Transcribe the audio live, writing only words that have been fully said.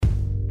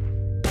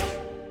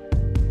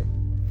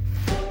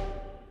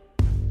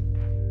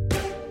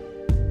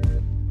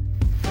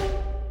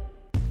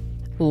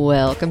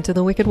Welcome to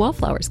the Wicked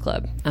Wallflowers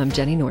Club. I'm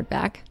Jenny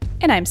Nordback.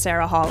 And I'm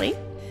Sarah Hawley.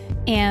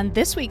 And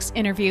this week's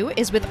interview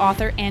is with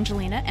author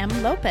Angelina M.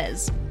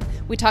 Lopez.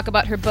 We talk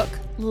about her book,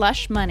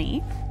 Lush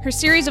Money, her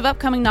series of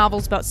upcoming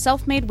novels about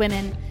self-made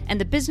women, and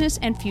the business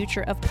and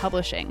future of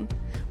publishing.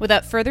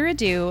 Without further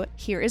ado,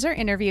 here is our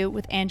interview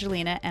with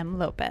Angelina M.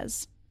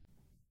 Lopez.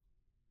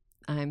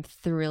 I'm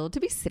thrilled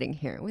to be sitting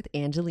here with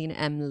Angelina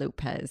M.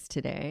 Lopez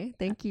today.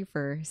 Thank you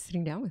for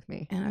sitting down with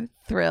me. And I'm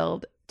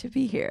thrilled to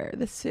be here.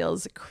 This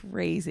feels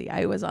crazy.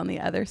 I was on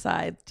the other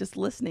side just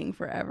listening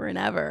forever and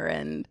ever,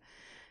 and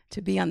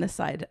to be on this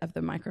side of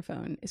the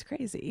microphone is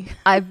crazy.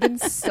 I've been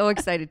so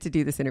excited to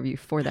do this interview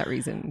for that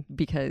reason,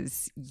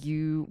 because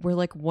you were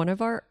like one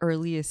of our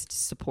earliest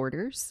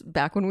supporters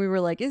back when we were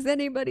like, is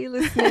anybody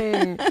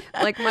listening?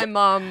 Like my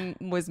mom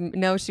was,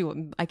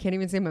 I can't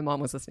even say my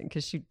mom was listening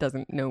because she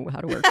doesn't know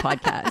how to work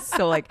podcasts.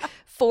 So like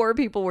 4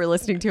 people were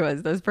listening to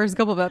us those first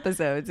couple of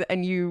episodes,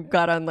 and you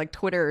got on like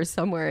Twitter or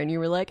somewhere and you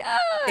were like,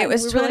 it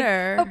was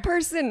Twitter. Like, a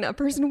person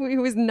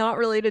who is not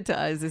related to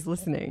us is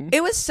listening.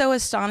 It was so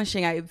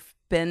astonishing. I've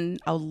been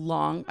a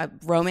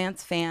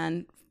romance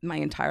fan my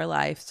entire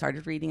life,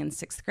 started reading in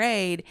 6th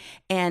grade,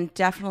 and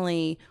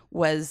definitely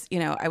was,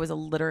 I was a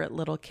literate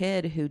little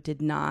kid who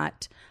did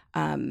not,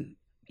 I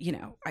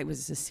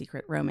was a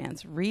secret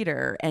romance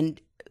reader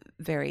and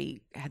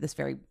had this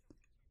very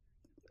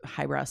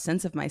highbrow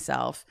sense of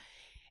myself.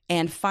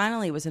 And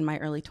finally it was in my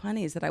early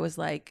 20s that I was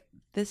like,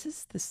 this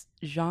is this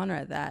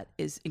genre that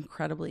is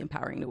incredibly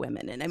empowering to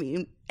women.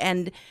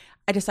 And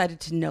I decided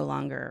to no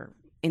longer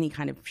any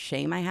kind of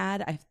shame I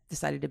had. I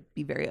decided to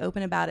be very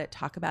open about it,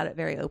 talk about it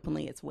very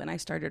openly. It's when I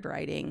started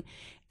writing,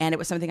 and it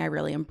was something I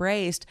really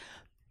embraced.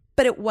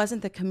 But it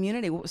wasn't the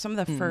community. Some of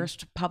the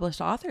first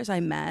published authors I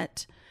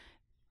met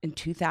in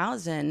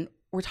 2000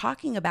 were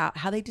talking about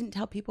how they didn't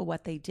tell people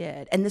what they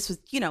did. And this was,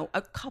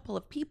 a couple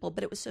of people,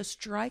 but it was so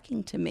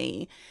striking to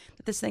me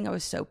that this thing I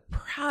was so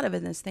proud of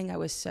and this thing I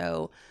was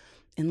so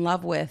in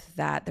love with,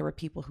 that there were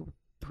people who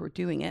were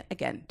doing it.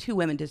 Again, 2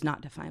 women does not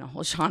define a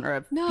whole genre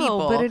of people.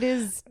 No, but it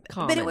is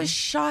common. But it was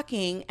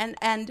shocking.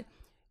 And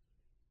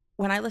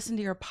when I listened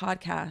to your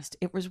podcast,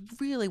 it was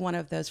really one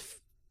of those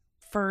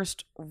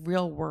first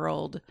real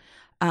world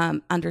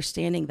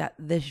understanding that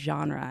this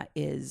genre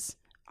is,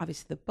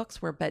 obviously the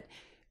books were, but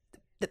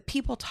the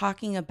people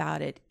talking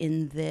about it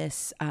in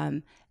this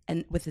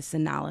and with this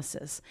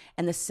analysis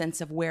and the sense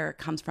of where it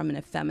comes from in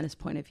a feminist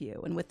point of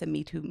view, and with the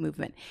Me Too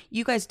movement,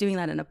 you guys doing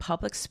that in a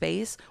public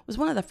space was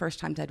one of the first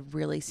times I'd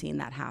really seen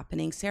that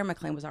happening. Sarah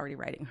McLean was already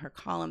writing her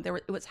column.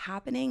 It was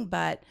happening,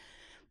 but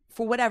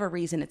for whatever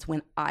reason, it's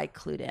when I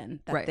clued in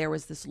that there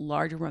was this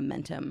larger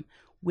momentum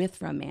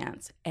with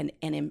romance and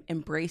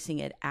embracing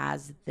it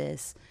as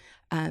this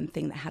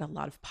thing that had a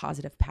lot of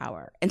positive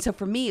power. And so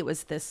for me, it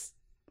was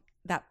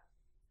that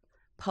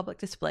public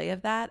display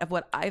of that, of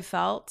what I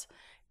felt.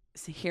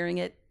 So hearing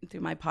it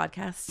through my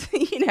podcast,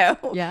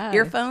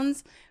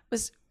 earphones,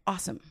 was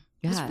awesome.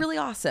 Yeah. It was really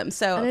awesome.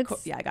 So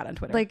I got on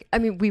Twitter.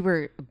 We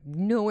were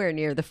nowhere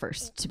near the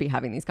first to be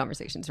having these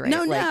conversations, right?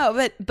 No,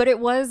 but there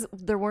was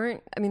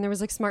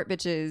like Smart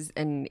Bitches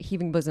and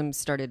Heaving Bosoms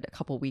started a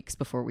couple weeks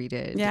before we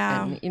did.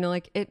 Yeah.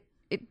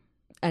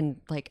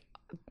 And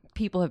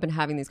people have been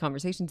having these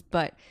conversations,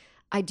 but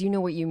I do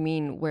know what you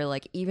mean, where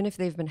like, even if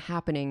they've been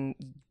happening,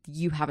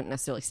 you haven't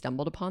necessarily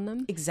stumbled upon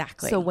them.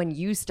 Exactly. So when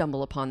you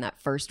stumble upon that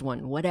first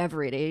one,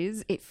 whatever it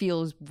is, it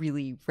feels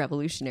really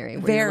revolutionary.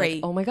 Very. You're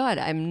like, oh my God,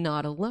 I'm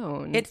not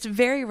alone. It's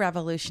very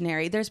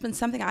revolutionary. There's been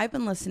something I've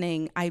been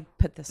listening. I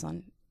put this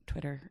on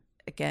Twitter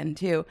again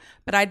too,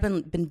 but I'd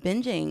been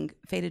binging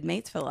Fated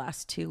Mates for the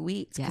last 2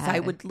 weeks because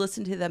I would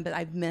listen to them, but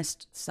I've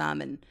missed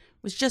some and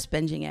was just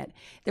binging it.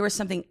 There was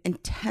something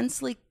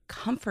intensely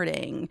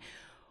comforting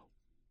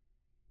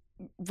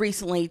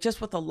recently, just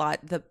with a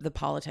lot the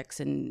politics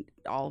and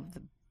all of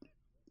the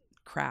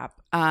crap,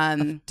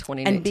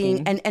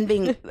 2019, and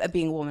being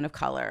a woman of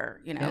color,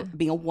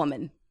 being a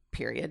woman,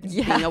 period,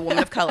 being a woman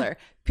of color,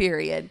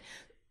 period,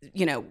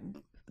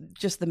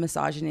 just the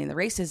misogyny and the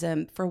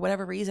racism. For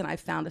whatever reason, I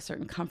found a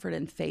certain comfort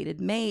in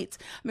Fated Mates.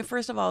 I mean,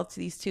 first of all, it's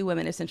these 2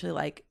 women, essentially,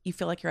 like, you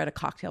feel like you're at a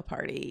cocktail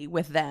party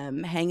with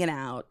them, hanging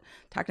out,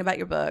 talking about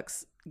your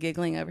books,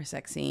 giggling over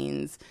sex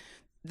scenes,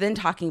 then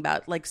talking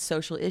about like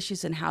social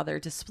issues and how they're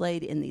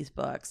displayed in these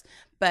books.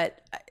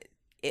 But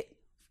I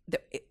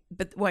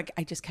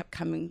just kept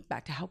coming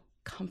back to how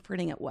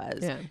comforting it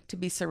was to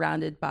be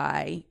surrounded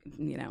by,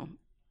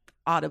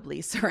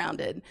 audibly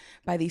surrounded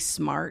by these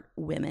smart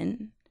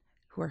women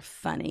who are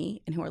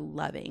funny and who are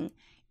loving,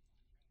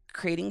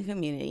 creating a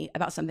community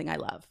about something I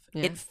love.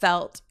 Yeah. It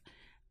felt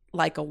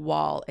like a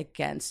wall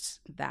against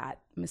that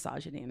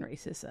misogyny and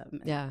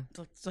racism. Yeah.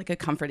 It's like a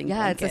comforting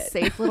blanket. It's a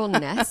safe little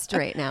nest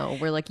right now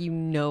where like,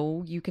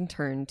 you can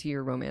turn to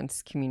your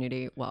romance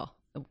community. Well,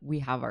 we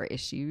have our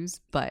issues,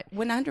 but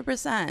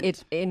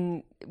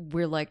 100%.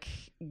 We're like,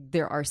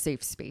 there are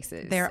safe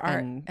spaces. There are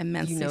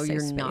immensely safe you're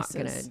spaces. Not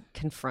going to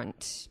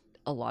confront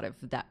a lot of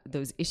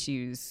those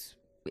issues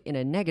in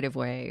a negative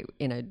way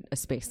in a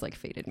space like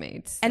Fated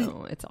Mates. So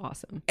And it's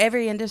awesome.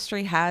 Every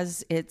industry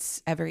has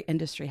its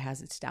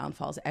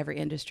downfalls. Every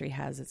industry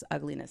has its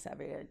ugliness.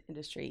 Every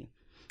industry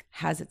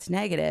has its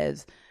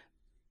negatives.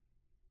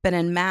 But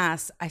en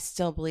masse, I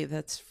still believe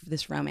that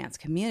this romance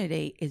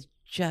community is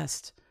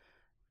just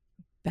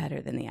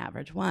better than the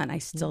average one. I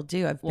still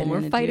do.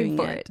 We're fighting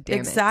for it. Damn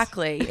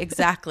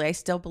exactly. I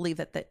still believe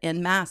that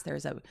en masse,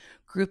 there's a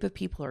group of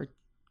people who are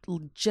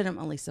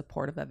legitimately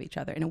supportive of each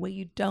other in a way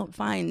you don't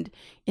find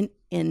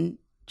in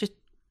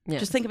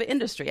just think of an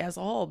industry as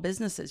a whole,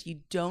 businesses. You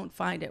don't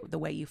find it the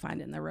way you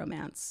find it in the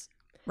romance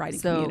writing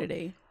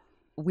community.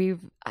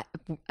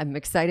 I'm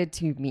excited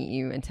to meet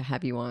you and to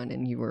have you on,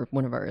 and you were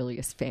one of our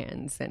earliest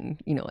fans,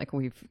 and like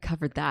we've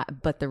covered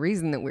that. But the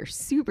reason that we're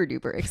super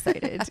duper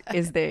excited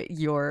is that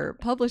your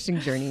publishing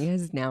journey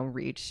has now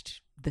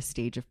reached the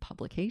stage of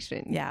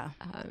publication. Yeah.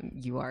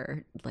 You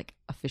are like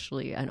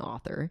officially an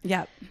author.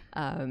 Yep.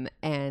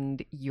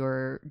 And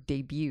your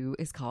debut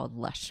is called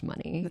Lush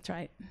Money. That's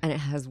right. And it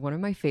has one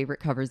of my favorite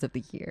covers of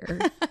the year.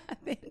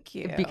 Thank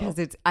you. Because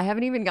I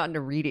haven't even gotten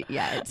to read it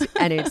yet.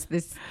 And it's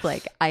this,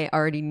 like, I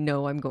already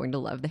know I'm going to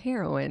love the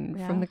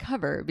heroine from the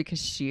cover because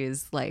she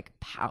is like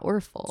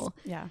powerful.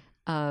 Yeah.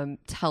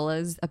 Tell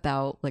us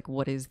about like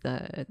what is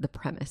the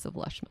premise of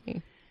Lush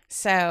Money?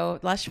 So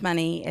Lush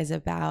Money is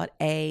about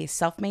a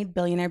self-made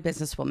billionaire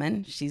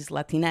businesswoman. She's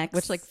Latinx.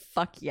 Which, like,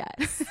 fuck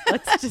yes.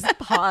 Let's just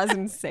pause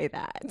and say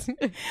that.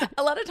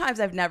 A lot of times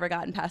I've never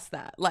gotten past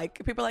that.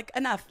 Like, people are like,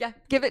 enough. Yeah,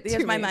 give it to me.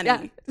 Here's my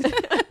money. Yeah.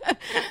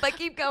 But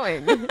keep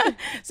going.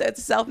 So it's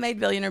a self-made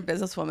billionaire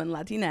businesswoman,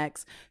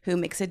 Latinx, who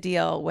makes a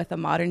deal with a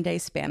modern-day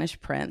Spanish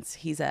prince.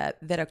 He's a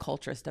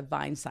viticulturist, a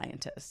vine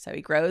scientist. So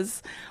he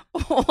grows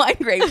wine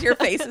grapes. Your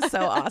face is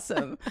so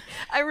awesome.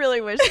 I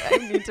really wish I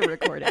need to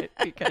record it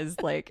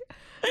because, like,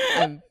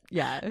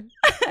 yeah.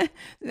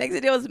 Makes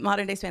a deal with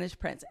modern-day Spanish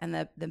prince. And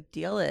the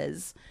deal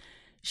is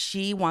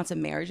she wants a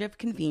marriage of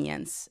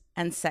convenience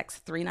and sex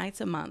 3 nights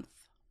a month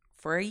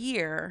for a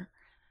year.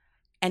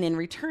 And in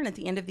return, at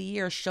the end of the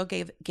year, she'll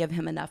give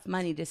him enough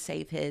money to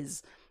save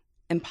his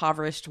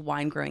impoverished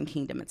wine-growing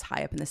kingdom. It's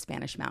high up in the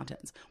Spanish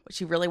mountains. What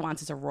she really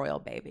wants is a royal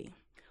baby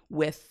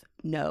with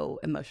no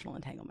emotional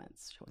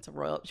entanglements.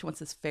 She wants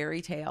this fairy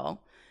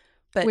tale.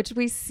 But which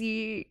we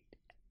see,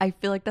 I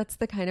feel like that's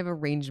the kind of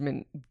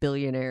arrangement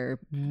billionaire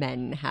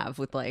men have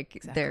with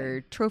like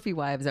their trophy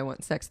wives. I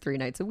want sex 3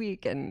 nights a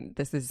week. And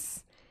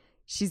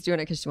she's doing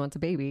it because she wants a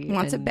baby. I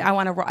want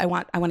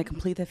to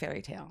complete the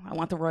fairy tale. I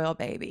want the royal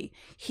baby.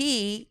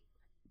 He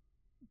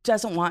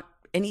doesn't want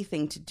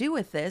anything to do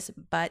with this,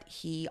 but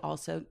he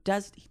also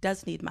does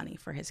need money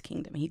for his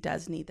kingdom. He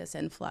does need this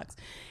influx.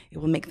 It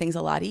will make things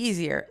a lot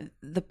easier.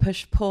 The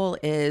push pull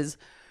is,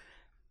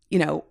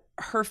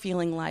 her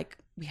feeling like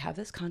we have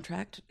this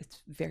contract.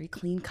 It's very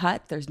clean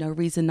cut. There's no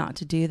reason not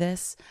to do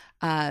this.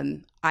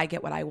 I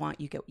get what I want.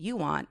 You get what you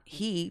want.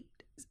 He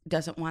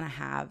doesn't want to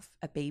have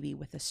a baby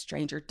with a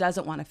stranger,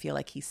 doesn't want to feel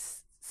like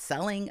he's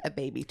selling a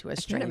baby to a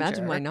stranger. I can't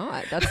imagine why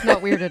not. That's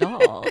not weird at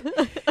all.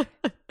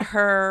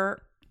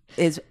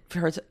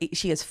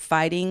 She is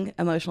fighting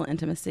emotional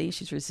intimacy.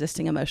 She's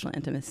resisting emotional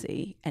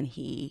intimacy, and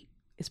he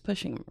is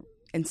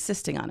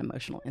insisting on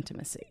emotional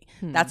intimacy.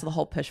 That's the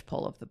whole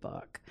push-pull of the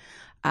book.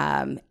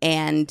 And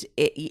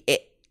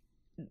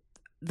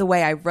the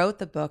way I wrote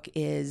the book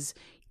is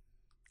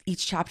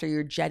each chapter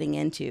you're jetting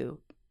into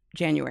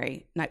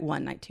January, night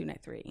 1, night 2, night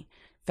 3.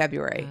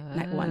 February,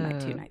 night 1,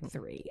 night 2, night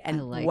 3.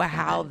 And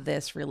how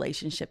this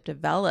relationship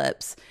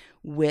develops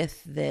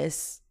with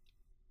this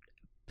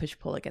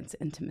push-pull against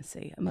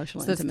intimacy,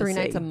 emotional intimacy. So it's 3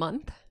 nights a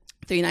month?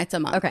 3 nights a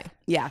month. Okay.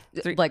 Yeah.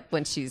 Like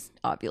when she's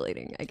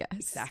ovulating, I guess.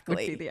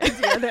 Exactly. Would be the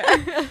idea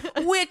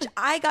there. Which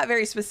I got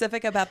very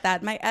specific about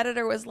that. My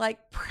editor was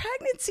like,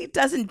 pregnancy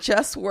doesn't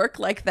just work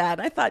like that.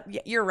 And I thought,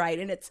 yeah, you're right.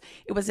 And it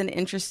was an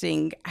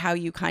interesting how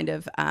you kind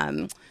of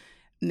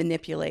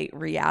manipulate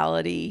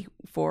reality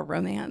for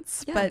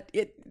romance, but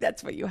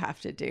that's what you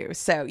have to do.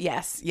 So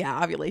yes,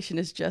 ovulation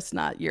is just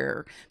not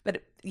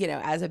but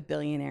as a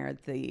billionaire,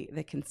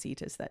 the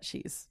conceit is that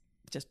she's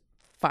just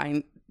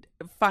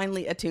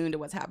finally attuned to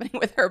what's happening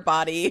with her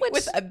body.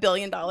 With $1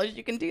 billion,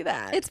 you can do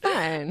that. It's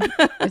fine.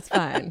 It's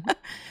fine.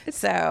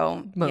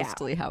 So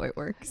mostly how it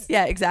works.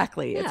 Yeah,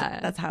 exactly.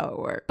 Yeah. That's how it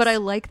works. But I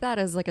like that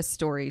as like a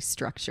story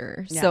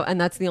structure. Yeah. So, and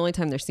that's the only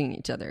time they're seeing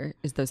each other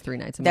is those 3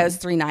 nights a month. Those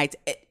 3 nights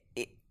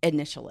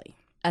initially.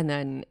 And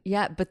then,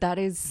 but that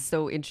is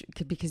so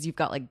interesting because you've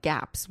got like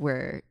gaps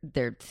where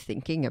they're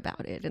thinking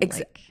about it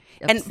and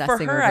and for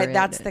her,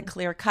 that's the the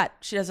clear cut.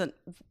 She doesn't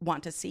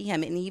want to see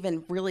him. And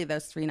even really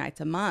those 3 nights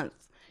a month,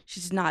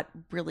 she's not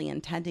really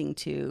intending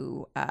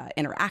to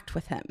interact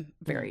with him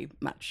very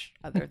much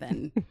other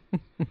than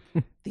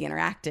the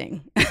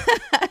interacting.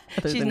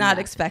 She's not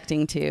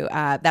expecting to.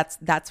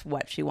 That's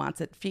what she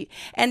wants.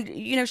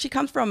 She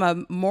comes from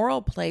a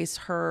moral place.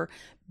 Her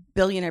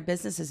billionaire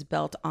business is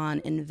built on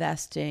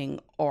investing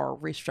or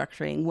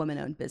restructuring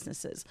women-owned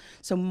businesses.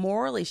 So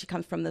morally, she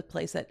comes from the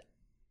place that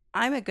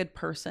I'm a good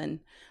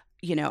person.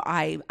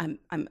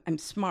 I'm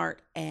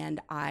smart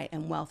and I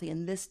am wealthy,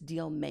 and this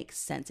deal makes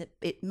sense.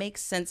 It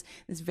makes sense.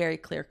 This very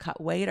clear cut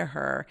way to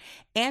her,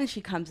 and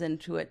she comes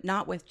into it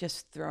not with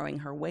just throwing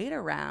her weight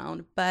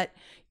around, but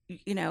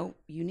you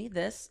need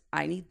this,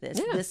 I need this.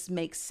 Yeah. This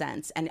makes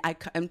sense, and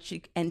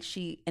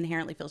she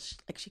inherently feels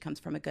like she comes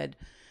from a good,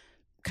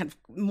 kind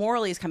of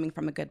morally is coming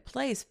from a good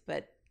place,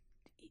 but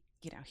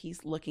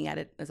he's looking at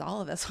it as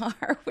all of us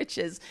are, which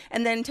is,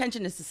 and the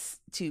intention is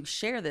to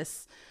share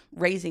this,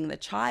 raising the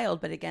child,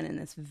 but again, in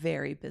this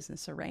very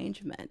business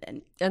arrangement.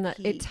 And that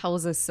it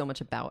tells us so much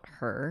about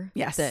her.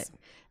 Yes. That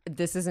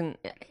this isn't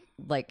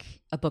like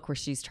a book where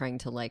she's trying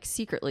to like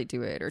secretly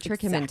do it or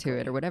trick him into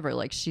it or whatever.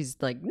 Like she's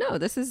like, no,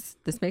 this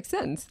makes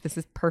sense. This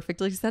is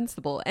perfectly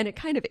sensible. And it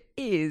kind of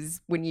is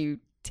when you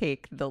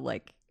take the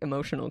like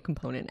emotional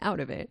component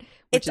out of it.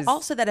 It's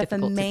also that if a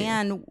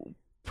man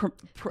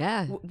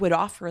yeah. would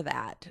offer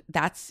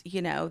that's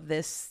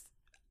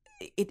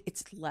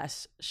it's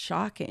less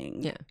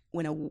shocking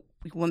when a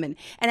woman,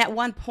 and at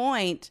one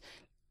point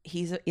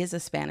is a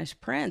Spanish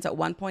prince. At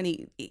one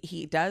point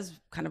he does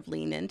kind of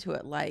lean into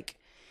it, like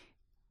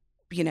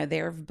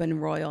there have been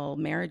royal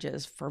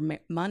marriages for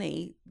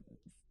money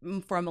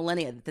for a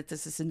millennia, that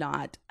this is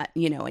not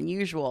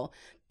unusual.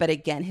 But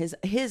again,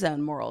 his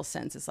own moral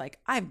sense is like,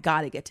 I've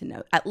got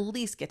to at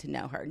least get to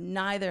know her.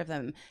 Neither of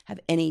them have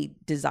any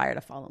desire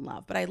to fall in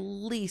love, but I at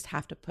least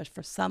have to push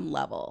for some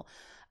level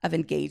of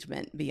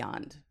engagement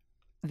beyond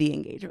the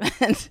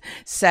engagement.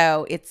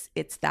 So it's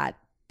that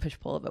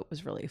push-pull of it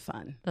was really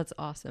fun. That's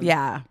awesome.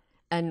 Yeah.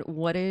 And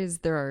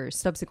there are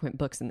subsequent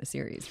books in the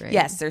series, right?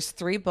 Yes, there's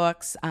 3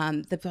 books.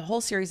 The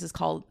whole series is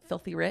called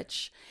Filthy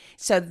Rich.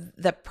 So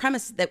the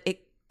premise that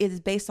it is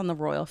based on the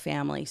royal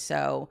family.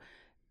 So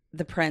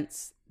the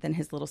prince, then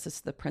his little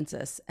sister, the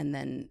princess, and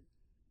then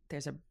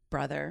there's a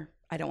brother.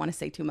 I don't want to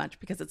say too much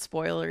because it's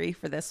spoilery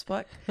for this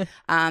book.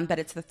 But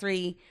it's the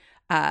 3,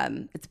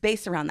 it's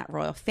based around that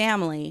royal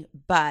family,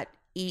 but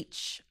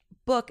each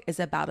book is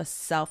about a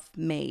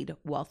self-made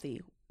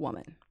wealthy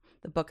woman.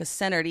 The book is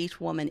centered, each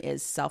woman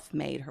is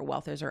self-made, her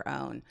wealth is her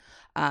own.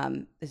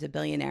 There's a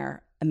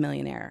billionaire, a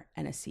millionaire,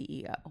 and a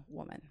CEO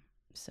woman.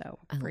 So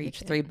for each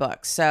 3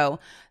 books. So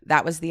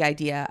that was the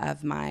idea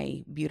of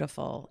my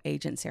beautiful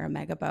agent, Sarah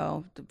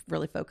Megabo,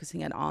 really focusing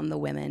it on the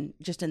women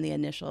just in the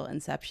initial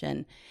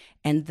inception.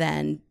 And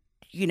then,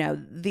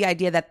 the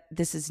idea that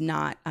this is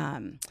not,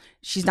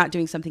 she's not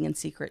doing something in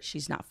secret.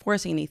 She's not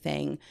forcing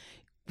anything.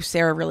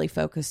 Sarah really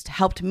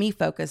helped me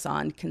focus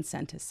on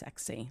consent is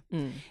sexy,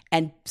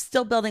 and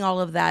still building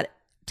all of that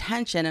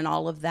tension and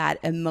all of that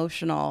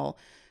emotional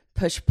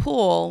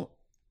push-pull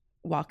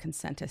while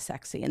consent is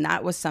sexy. And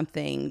that was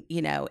something,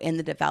 in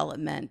the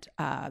development,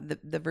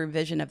 the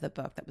revision of the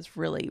book that was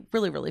really,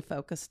 really, really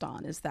focused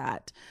on is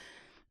that,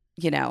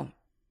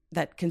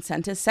 that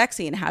consent is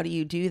sexy. And how do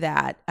you do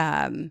that?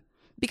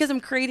 Because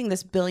I'm creating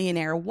this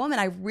billionaire woman,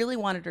 I really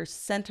wanted to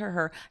center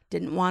her,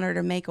 didn't want her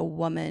to make a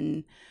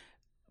woman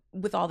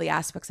with all the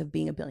aspects of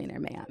being a billionaire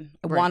man.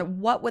 I wanted,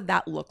 what would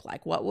that look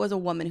like? What was a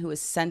woman who is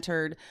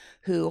centered,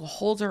 who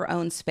holds her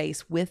own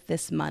space with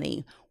this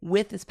money,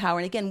 with this power,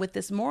 and again, with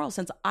this moral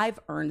sense, I've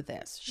earned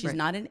this. She's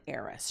not an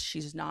heiress.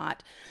 She's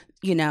not,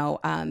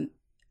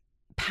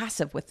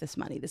 passive with this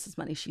money. This is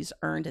money she's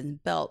earned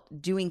and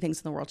built, doing things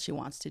in the world she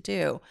wants to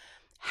do.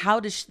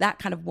 How does that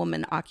kind of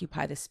woman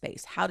occupy this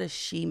space? How does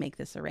she make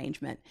this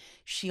arrangement?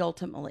 She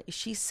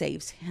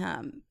saves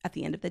him at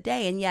the end of the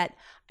day. And yet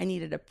I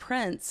needed a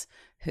prince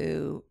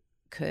who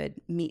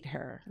could meet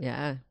her.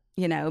 Yeah.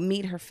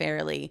 Meet her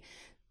fairly.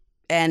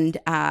 And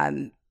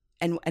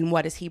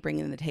what is he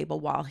bringing to the table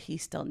while he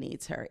still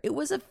needs her? It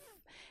was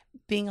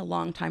being a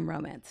longtime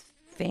romance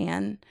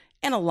fan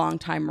and a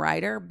longtime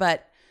writer,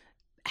 but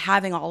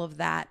having all of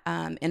that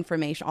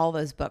information, all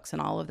those books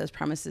and all of those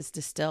premises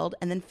distilled,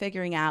 and then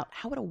figuring out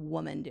how would a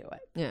woman do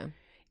it. Yeah.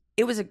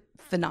 It was a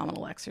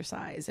phenomenal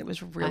exercise. It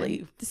was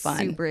really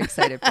fun. Super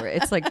excited for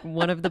it. It's like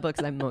one of the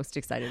books I'm most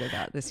excited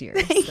about this year.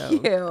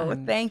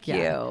 Thank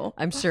you.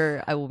 I'm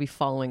sure I will be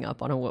following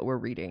up on what we're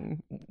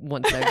reading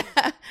once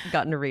I've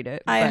gotten to read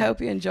it. I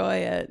hope you enjoy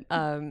it.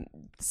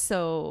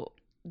 So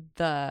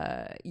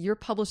your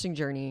publishing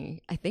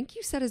journey, I think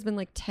you said has been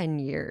like 10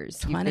 years.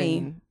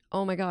 20.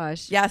 Oh my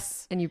gosh.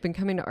 Yes. And you've been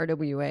coming to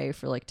RWA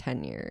for like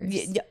 10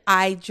 years.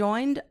 I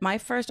joined, my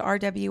first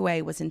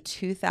RWA was in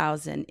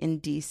 2000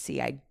 in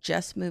DC. I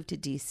just moved to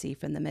DC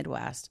from the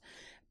Midwest.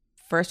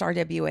 First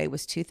RWA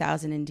was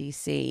 2000 in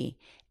DC.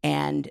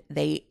 And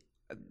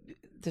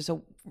there's a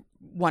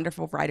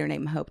wonderful writer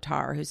named Hope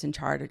Tar who's in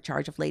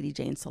charge of Lady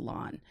Jane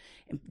Salon,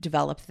 and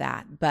developed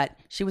that. But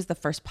she was the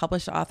first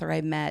published author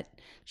I met.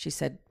 She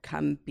said,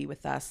 come be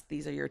with us.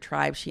 These are your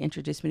tribe. She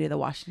introduced me to the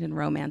Washington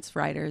Romance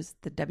Writers,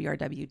 the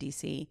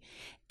WRWDC.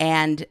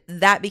 And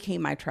that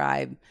became my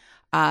tribe.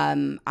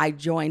 I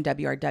joined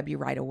WRW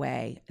right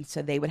away. And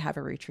so they would have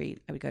a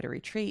retreat. I would go to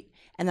retreat.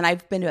 And then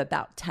I've been to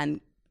about 10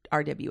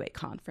 RWA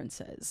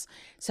conferences.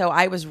 So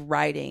I was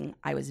writing,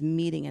 I was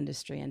meeting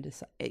industry and,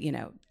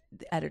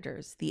 the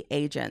editors, the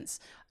agents.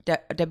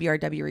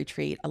 WRW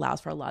Retreat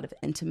allows for a lot of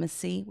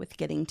intimacy with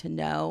getting to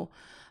know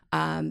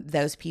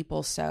those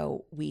people.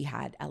 So we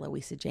had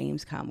Eloisa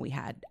James come. We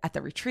had at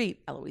the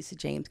retreat, Eloisa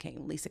James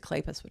came. Lisa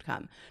Kleypas would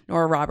come.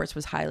 Nora Roberts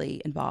was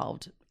highly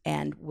involved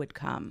and would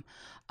come.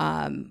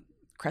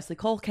 Cressley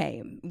Cole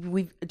came.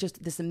 We've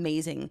just this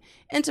amazing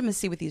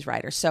intimacy with these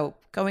writers. So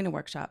going to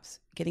workshops,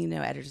 getting to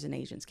know editors and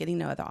agents, getting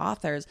to know other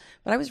authors.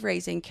 But I was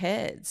raising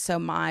kids, so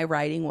my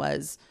writing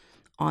was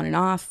on and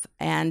off.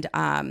 And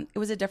it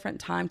was a different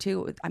time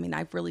too. I mean,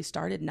 I've really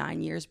started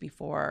 9 years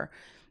before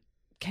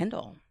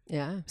Kindle.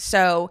 Yeah.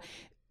 So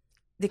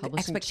the Publishing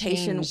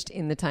expectation changed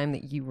in the time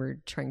that you were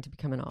trying to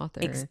become an author.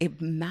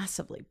 it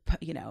massively,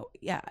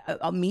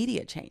 a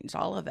media changed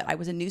all of it. I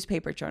was a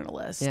newspaper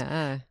journalist.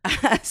 Yeah.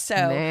 So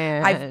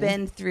Man. I've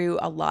been through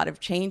a lot of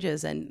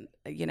changes, and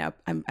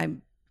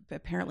I'm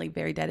apparently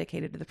very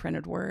dedicated to the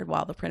printed word,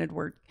 while the printed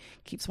word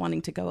keeps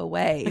wanting to go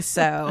away.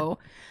 So,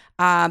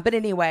 but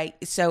anyway,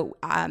 so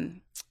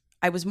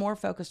I was more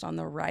focused on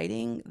the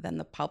writing than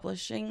the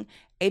publishing,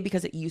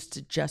 because it used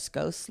to just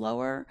go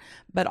slower,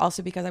 but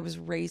also because I was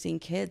raising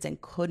kids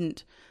and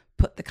couldn't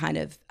put the kind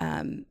of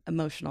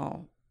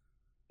emotional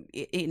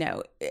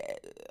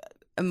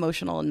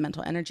and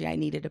mental energy I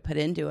needed to put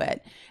into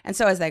it. And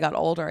so as I got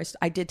older,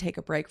 I did take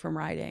a break from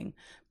writing.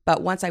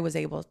 But once I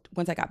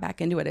got back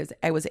into it,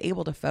 I was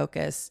able to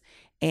focus.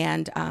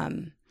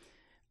 And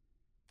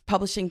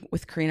publishing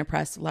with Carina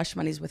Press, Lush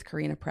Money's with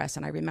Carina Press.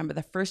 And I remember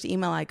the first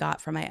email I got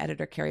from my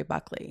editor, Carrie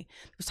Buckley,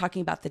 was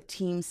talking about the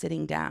team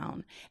sitting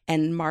down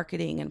and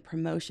marketing and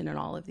promotion and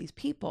all of these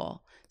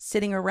people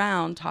sitting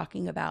around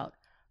talking about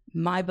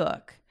my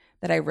book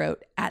that I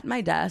wrote at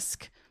my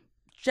desk,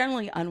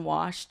 generally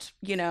unwashed,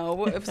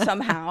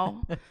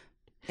 somehow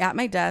at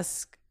my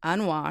desk,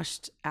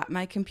 unwashed, at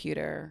my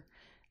computer.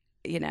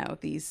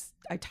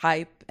 I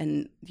type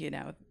and,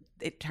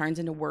 it turns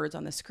into words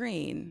on the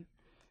screen.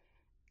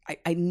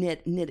 I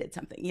knitted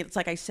something. It's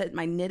like I sent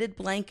my knitted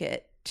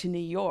blanket to New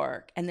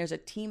York, and there's a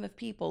team of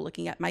people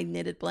looking at my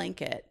knitted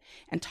blanket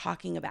and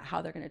talking about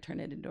how they're going to turn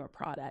it into a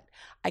product.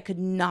 I could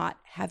not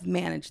have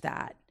managed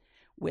that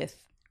with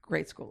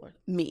grade schoolers.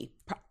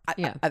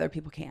 Other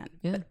people can.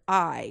 Yeah. But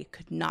I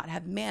could not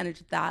have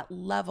managed that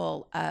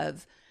level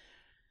of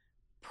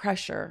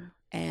pressure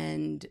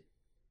and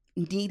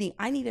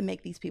I need to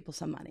make these people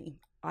some money.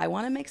 I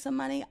want to make some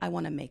money. I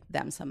want to make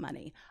them some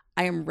money.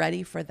 I am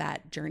ready for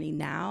that journey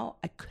now.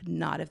 I could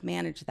not have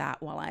managed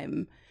that while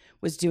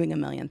was doing a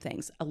million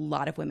things. A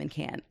lot of women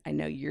can. I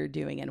know you're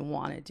doing and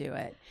want to do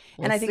it.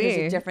 And I think there's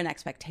a different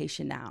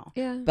expectation now.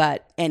 Yeah.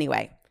 But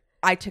anyway,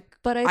 I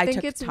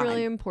think it's time.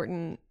 really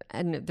important.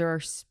 And there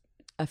are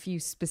a few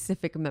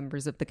specific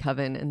members of the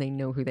coven, and they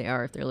know who they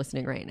are if they're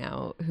listening right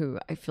now, who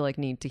I feel like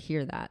need to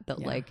hear that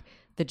like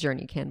the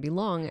journey can be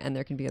long and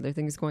there can be other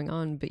things going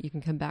on, but you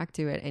can come back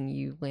to it, and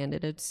you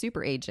landed a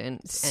super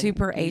agent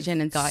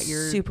and got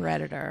your super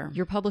editor,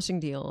 your publishing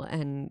deal.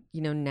 And,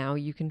 now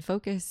you can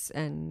focus,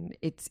 and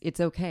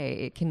it's okay.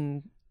 It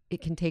can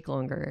take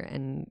longer,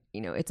 and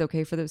it's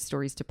okay for those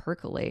stories to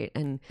percolate.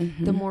 And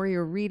the more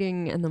you're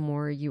reading and the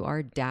more you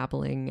are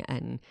dabbling,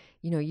 and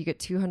you get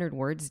 200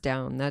 words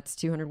down, that's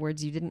 200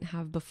 words you didn't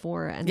have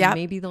before, and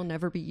maybe they'll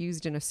never be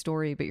used in a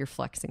story, but you're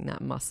flexing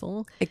that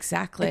muscle.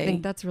 Exactly. I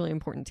think that's really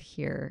important to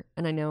hear.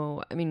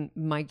 And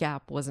my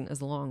gap wasn't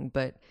as long,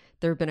 but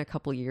there have been a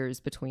couple years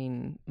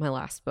between my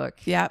last book.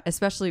 Yeah.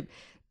 Especially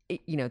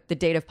the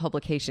date of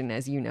publication,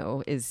 as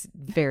is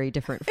very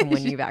different from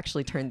when you've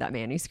actually turned that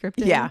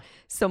manuscript in. Yeah.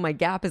 So my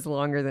gap is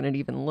longer than it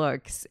even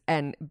looks.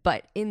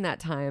 But in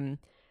that time,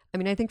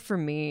 I think for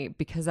me,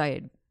 because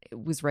I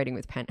was writing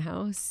with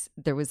Penthouse,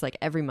 there was like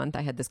every month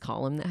I had this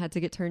column that had to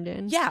get turned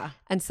in. Yeah.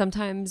 And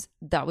sometimes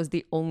that was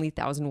the only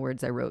 1,000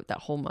 words I wrote that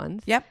whole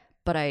month. Yep.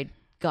 But I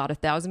got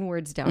 1,000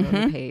 words down on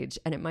the page,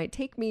 and it might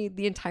take me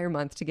the entire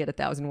month to get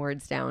 1,000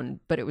 words down,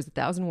 but it was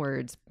 1,000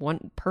 words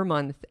one per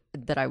month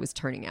that I was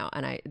turning out,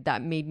 and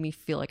that made me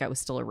feel like I was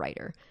still a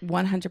writer.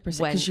 100%.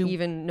 When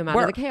even no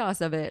matter the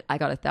chaos of it, I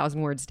got 1,000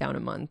 words down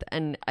a month,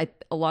 and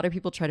a lot of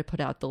people try to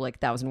put out the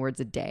 1,000 words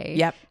a day.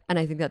 Yep. And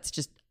I think that's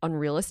just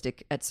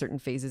unrealistic at certain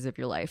phases of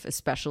your life,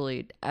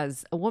 especially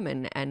as a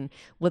woman. And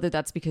whether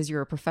that's because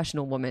you're a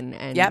professional woman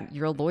and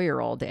you're a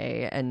lawyer all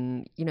day,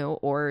 and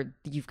or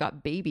you've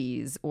got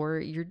babies, or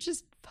you're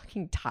just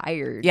fucking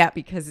tired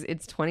because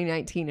it's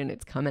 2019 and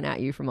it's coming at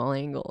you from all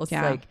angles.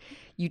 Like,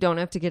 you don't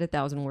have to get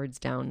 1,000 words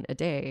down a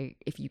day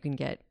if you can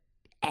get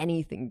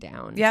anything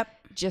down.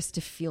 Just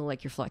to feel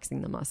like you're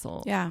flexing the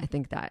muscle. I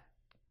think that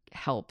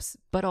helps.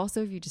 But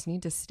also, if you just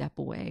need to step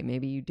away,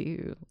 maybe you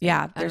do.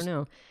 I don't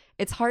know.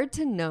 It's hard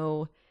to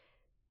know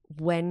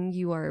when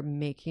you are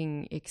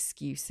making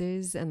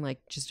excuses and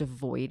just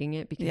avoiding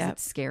it because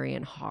it's scary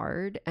and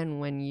hard, and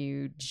when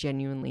you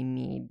genuinely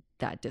need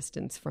that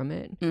distance from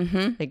it.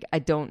 I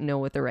don't know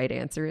what the right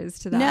answer is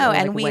to that. No,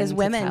 and we as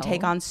women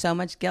take on so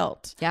much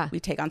guilt. Yeah. We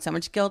take on so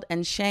much guilt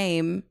and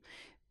shame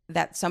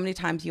that so many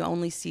times you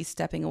only see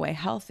stepping away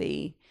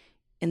healthy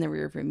in the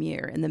rearview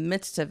mirror. In the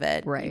midst of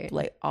it, you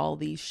play all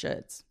these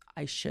shoulds.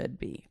 I should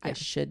be. I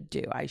should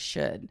do. I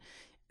should.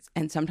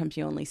 and sometimes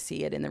you only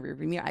see it in the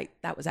rearview mirror.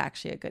 That was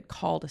actually a good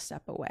call to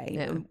step away.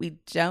 Yeah. We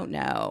don't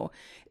know.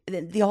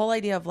 The whole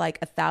idea of like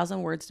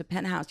 1,000 words to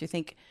penthouse, you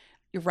think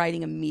you're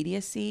writing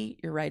immediacy,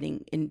 you're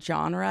writing in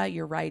genre,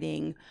 you're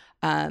writing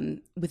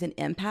with an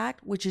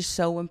impact, which is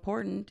so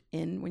important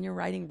when you're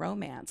writing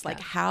romance. Like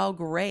how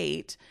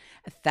great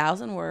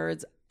 1,000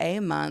 words a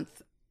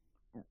month,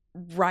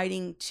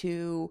 writing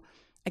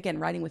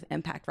with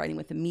impact, writing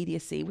with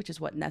immediacy, which is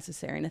what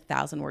necessary in a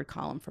 1,000-word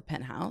column for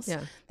Penthouse.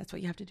 Yeah. That's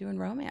what you have to do in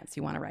romance.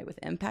 You want to write with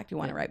impact. You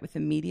want to write with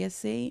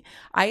immediacy.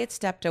 I had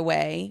stepped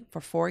away for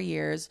 4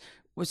 years,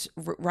 was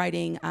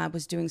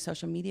doing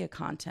social media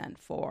content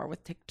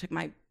took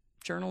my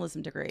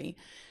journalism degree,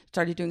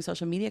 started doing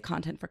social media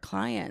content for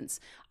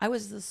clients. I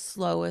was the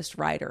slowest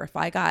writer.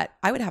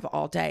 I would have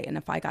all day. And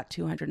if I got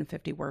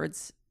 250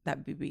 words,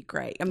 that would be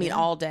great. I mean,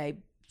 all day,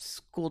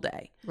 school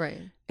day.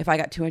 Right. If I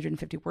got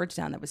 250 words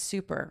down, that was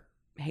super.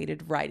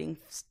 Hated writing,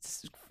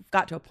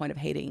 got to a point of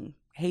hating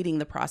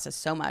the process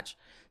so much,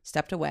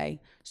 stepped away,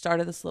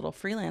 started this little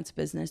freelance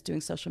business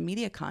doing social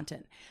media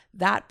content.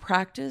 That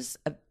practice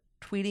of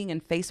tweeting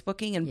and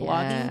Facebooking and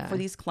blogging for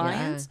these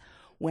clients,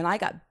 when I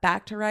got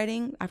back to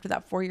writing after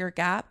that 4-year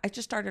gap, I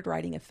just started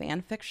writing a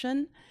fan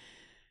fiction.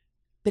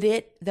 But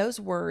those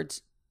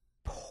words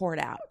poured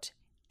out.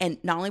 And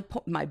not only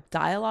my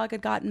dialogue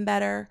had gotten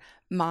better,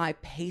 my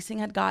pacing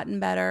had gotten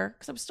better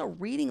because I was still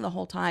reading the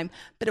whole time,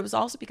 but it was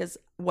also because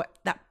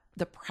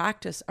the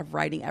practice of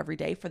writing every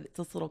day for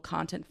this little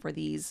content for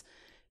these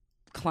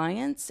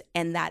clients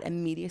and that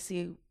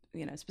immediacy,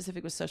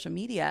 specific with social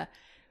media,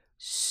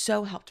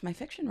 so helped my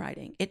fiction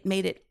writing. It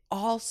made it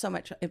all so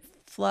much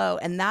flow,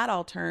 and that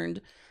all turned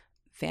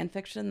fan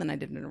fiction. Then I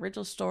did an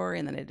original story,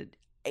 and then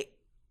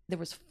there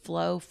was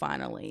flow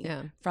finally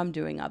from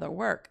doing other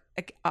work.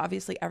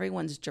 Obviously,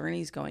 everyone's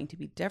journey is going to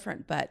be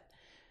different, but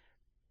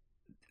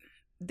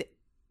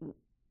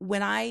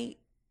when I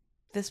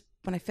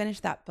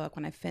finished that book,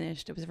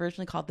 it was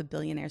originally called The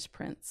Billionaire's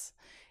Prince,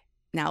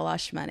 now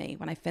Lush Money.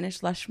 When I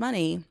finished Lush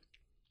Money,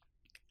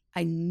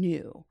 I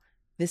knew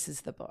this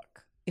is the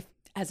book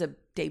as a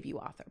debut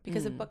author,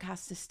 because a book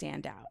has to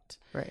stand out.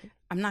 Right.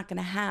 I'm not going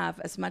to have,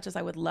 as much as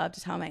I would love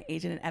to tell my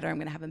agent and editor, I'm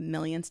going to have a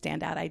million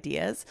standout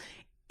ideas.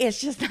 It's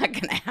just not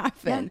going to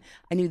happen. Yeah.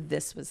 I knew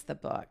this was the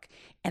book.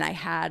 And I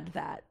had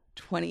that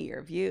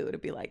 20-year view to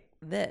be like,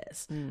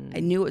 this. I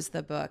knew it was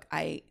the book.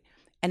 And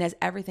as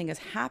everything has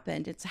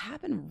happened, it's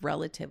happened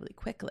relatively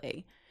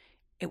quickly.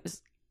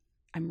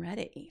 I'm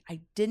ready.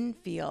 I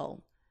didn't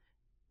feel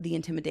the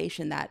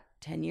intimidation that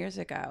 10 years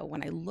ago,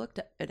 when I looked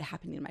at it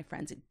happening to my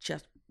friends, it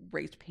just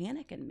raised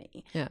panic in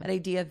me. Yeah. That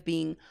idea of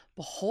being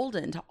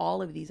beholden to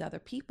all of these other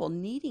people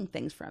needing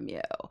things from you.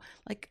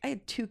 Like, I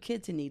had 2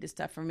 kids who needed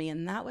stuff from me,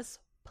 and that was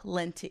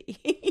plenty.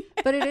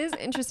 But it is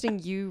interesting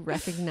you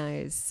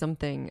recognize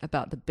something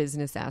about the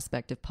business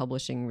aspect of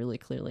publishing really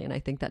clearly. And I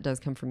think that does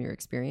come from your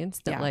experience,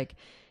 that like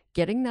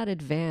getting that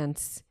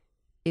advance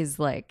is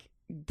like,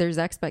 there's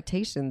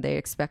expectation. They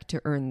expect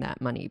to earn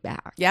that money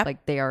back. Yeah.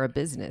 Like, they are a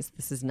business.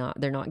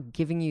 They're not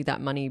giving you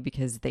that money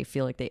because they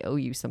feel like they owe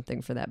you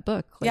something for that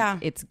book. Like,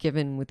 it's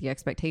given with the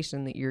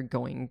expectation that you're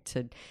going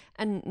to,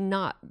 and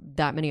not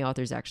that many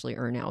authors actually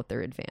earn out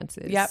their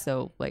advances. Yep.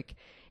 So like,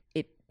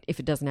 if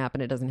it doesn't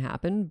happen, it doesn't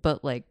happen.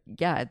 But like,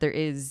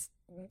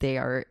 they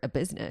are a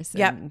business,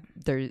 and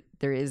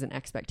there is an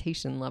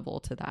expectation level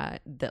to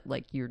that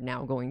like you're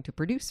now going to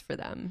produce for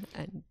them.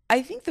 And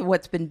I think that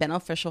what's been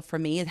beneficial for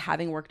me is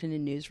having worked in a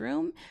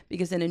newsroom,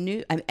 because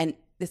and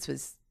this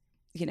was,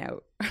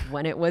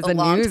 when it was a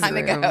long time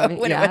ago,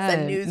 when it was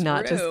a newsroom,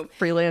 not just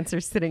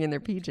freelancers sitting in their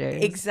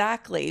PJs.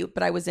 Exactly.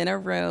 But I was in a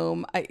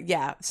room.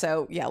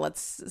 So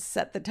let's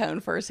set the tone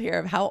first here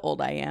of how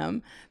old I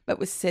am. But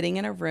was sitting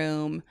in a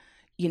room,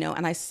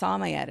 and I saw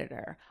my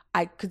editor.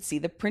 I could see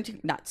the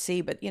printing,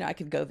 but I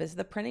could go visit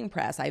the printing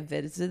press. I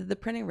visited the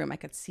printing room. I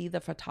could see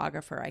the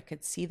photographer. I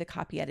could see the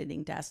copy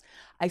editing desk.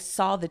 I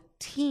saw the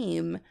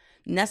team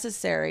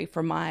necessary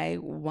for my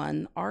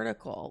one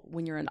article.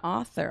 When you're an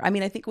author, I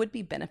mean, I think it would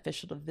be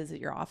beneficial to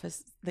visit your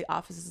office, the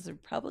offices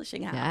of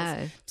publishing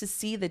house, to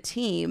see the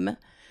team,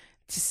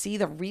 to see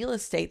the real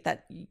estate,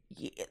 that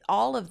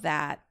all of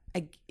that.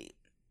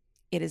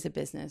 It is a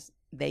business.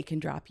 They can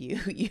drop you.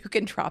 You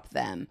can drop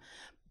them.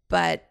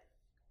 But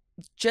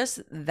just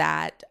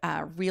that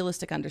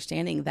realistic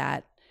understanding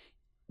that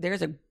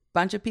there's a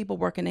bunch of people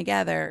working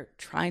together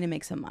trying to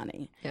make some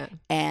money. Yeah.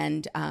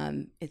 And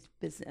it's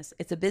business.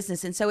 It's a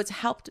business. And so it's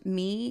helped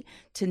me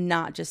to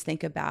not just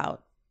think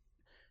about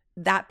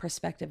that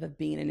perspective of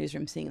being in a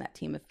newsroom, seeing that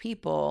team of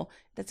people.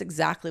 That's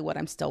exactly what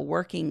I'm still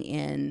working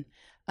in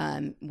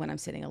when I'm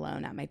sitting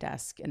alone at my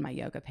desk in my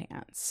yoga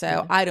pants.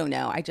 So I don't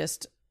know.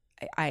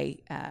 I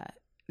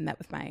met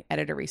with my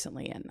editor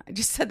recently, and I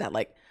just said that,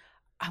 like,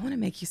 I want to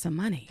make you some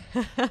money.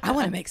 I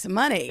want to make some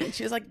money. And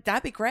she was like,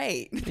 that'd be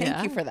great.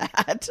 Thank you for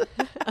that.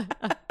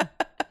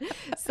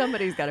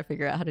 Somebody's got to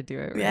figure out how to do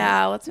it. Right?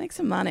 Yeah, let's make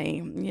some money,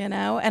 and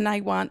I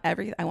want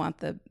everything. I want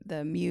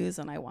the muse,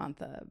 and I want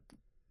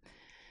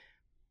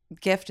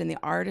gift in the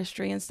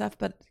artistry and stuff,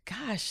 but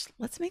gosh,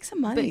 let's make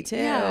some money too.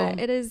 Yeah,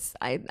 it is.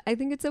 I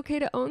think it's okay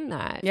to own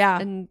that. Yeah.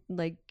 And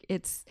like,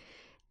 it's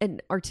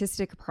an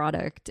artistic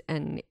product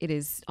and it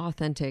is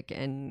authentic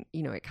and,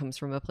 you know, it comes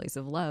from a place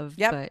of love,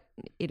 but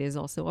it is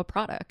also a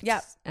product.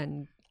 Yeah.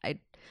 And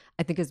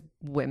I think as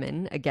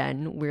women,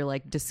 again, we're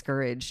like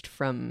discouraged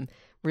from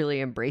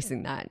really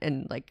embracing that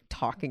and like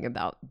talking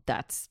about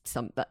that's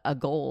a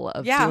goal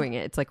of doing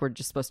it. It's like we're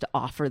just supposed to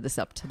offer this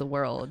up to the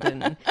world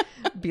and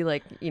be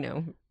like, you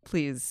know,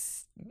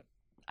 please.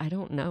 I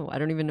don't know. I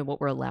don't even know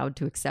what we're allowed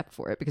to accept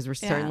for it because we're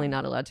certainly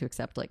not allowed to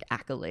accept like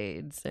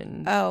accolades and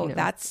you know,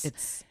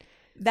 it's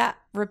that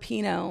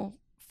Rapinoe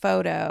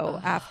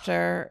photo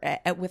after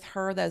with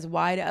her that's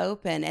wide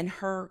open and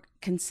her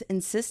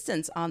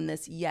insistence on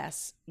this.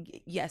 Yes,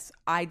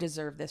 I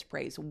deserve this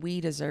praise.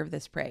 We deserve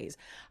this praise.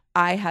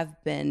 I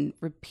have been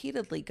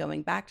repeatedly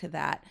going back to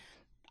that.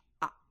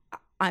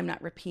 I'm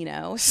not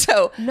Rapinoe,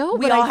 so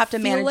we all have to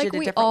manage it a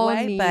different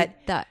way.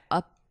 But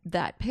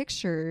that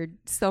picture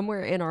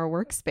somewhere in our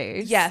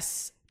workspace.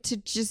 Yes. To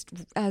just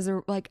as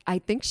a like, I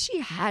think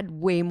she had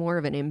way more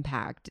of an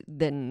impact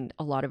than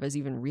a lot of us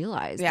even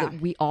realized. Yeah. That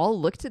we all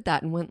looked at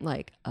that and went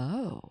like,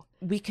 oh,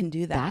 we can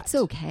do that. That's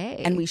okay.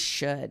 And we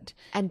should.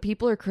 And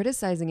people are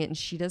criticizing it and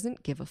she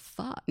doesn't give a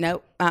fuck.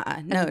 No,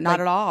 not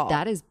at all.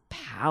 That is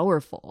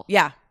powerful.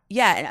 Yeah.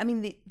 Yeah. I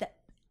mean,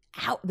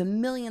 the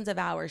millions of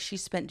hours she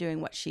spent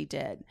doing what she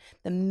did,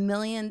 the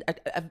million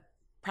of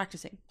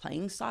practicing,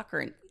 playing soccer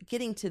and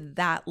getting to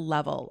that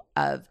level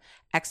of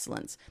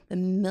excellence, the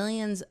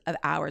millions of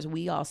hours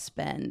we all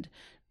spend,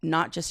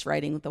 not just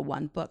writing the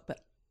one book, but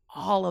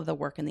all of the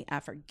work and the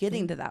effort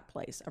getting to that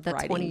place of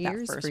writing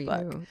that first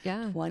book.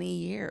 Yeah. 20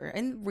 years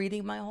and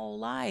reading my whole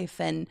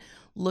life and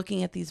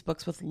looking at these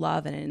books with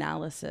love and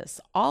analysis,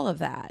 all of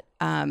that.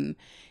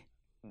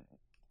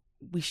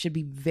 We should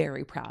be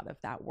very proud of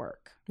that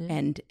work.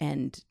 And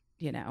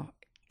you know,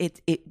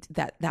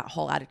 that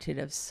whole attitude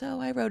of, so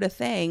I wrote a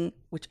thing,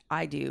 which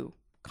I do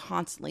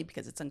constantly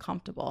because it's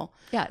uncomfortable.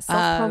 Yeah,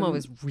 self-promo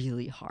is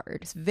really hard.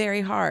 It's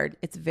very hard.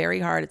 It's very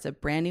hard. It's a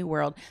brand new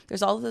world.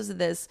 There's all of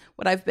this,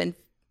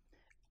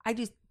 I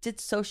just did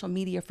social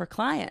media for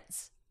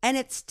clients and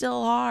it's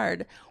still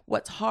hard.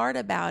 What's hard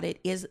about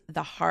it is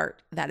the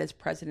heart that is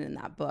present in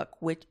that book,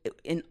 which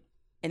in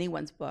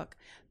anyone's book,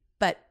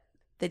 but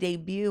the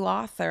debut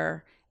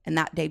author and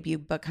that debut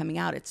book coming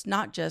out, it's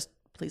not just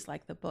please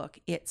like the book.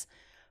 It's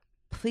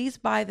please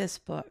buy this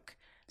book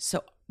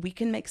so we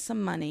can make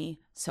some money,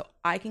 so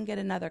I can get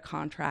another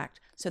contract,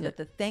 so that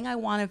the thing I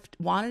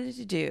wanted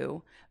to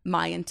do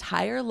my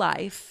entire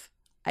life,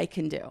 I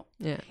can do.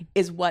 Yeah,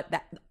 is what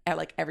that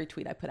like every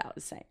tweet I put out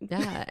is saying.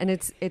 Yeah, and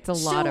it's a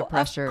lot of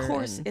pressure. Of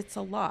course, it's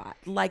a lot.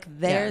 Like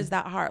there's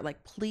that heart.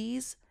 Like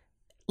please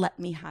let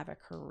me have a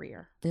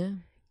career. Yeah,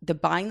 the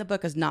buying the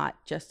book is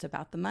not just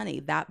about the money.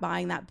 That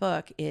buying that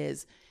book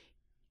is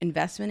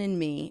investment in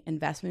me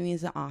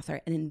as an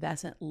author, and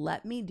investment.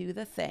 Let me do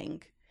the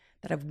thing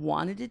that I've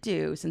wanted to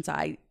do since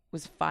I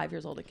was 5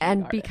 years old at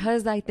kindergarten. And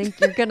because I think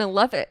you're going to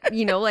love it.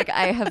 You know, like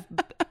I have,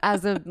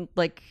 as a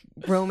like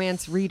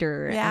romance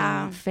reader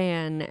and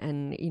fan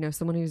and, you know,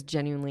 someone who's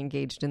genuinely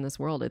engaged in this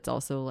world, it's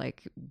also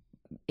like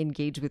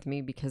engage with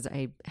me because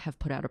I have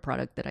put out a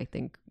product that I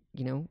think,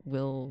 you know,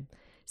 will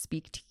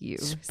speak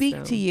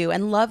to you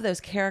and love those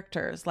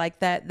characters. Like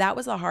that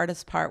was the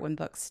hardest part when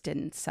books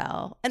didn't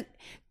sell. And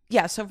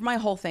yeah, so for my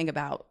whole thing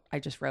about I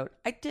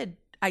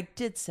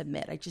did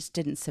submit. I just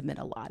didn't submit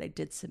a lot. I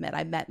did submit.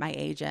 I met my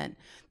agent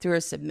through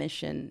a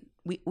submission.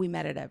 We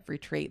met at a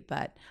retreat,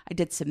 but I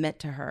did submit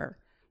to her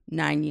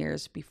 9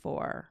 years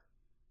before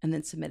and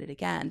then submitted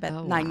again.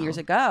 But 9 years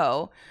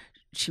ago,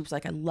 she was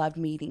like, I loved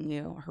meeting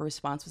you. Her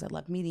response was, I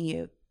loved meeting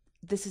you.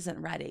 This isn't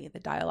ready. The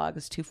dialogue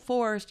is too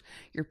forced.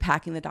 You're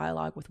packing the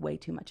dialogue with way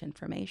too much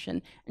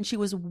information. And she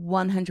was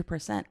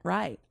 100%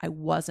 right. I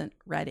wasn't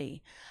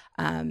ready.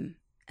 And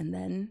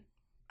then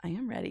I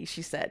am ready,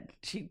 she said.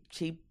 She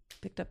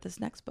picked up this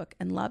next book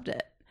and loved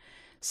it.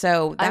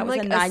 So that was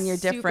like a 9-year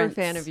difference. I'm super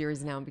fan of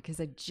yours now because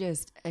I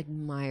just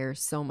admire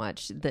so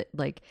much that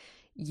like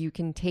you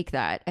can take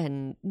that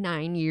and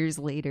 9 years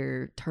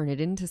later turn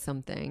it into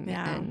something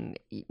and,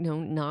 you know,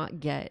 not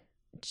get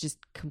just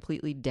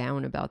completely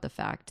down about the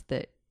fact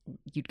that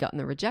you'd gotten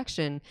the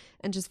rejection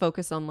and just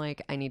focus on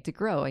like, I need to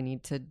grow. I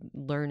need to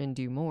learn and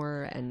do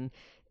more and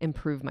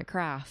improve my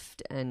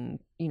craft. And,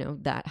 you know,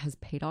 that has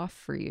paid off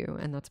for you.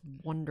 And that's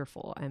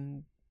wonderful.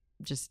 I'm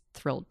just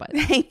thrilled by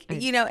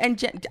that. You know,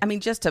 and I mean,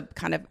 just to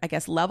kind of, I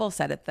guess, level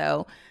set it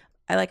though,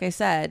 like I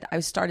said, I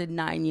started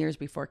 9 years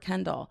before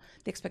Kendall.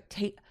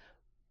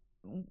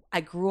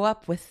 I grew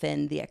up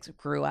within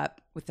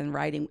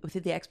writing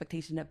within the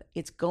expectation of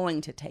it's going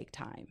to take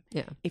time.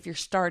 Yeah. If you're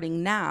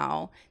starting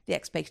now, the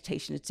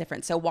expectation is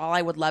different. So while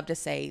I would love to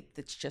say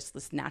it's just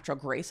this natural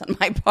grace on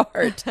my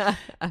part,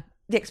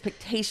 the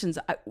expectations,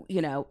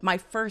 you know, my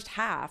first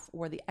half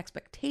were the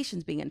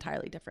expectations being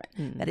entirely different,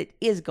 that it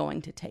is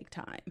going to take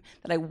time,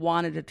 that I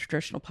wanted a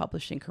traditional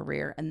publishing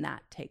career and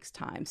that takes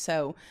time.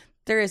 So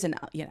There is an,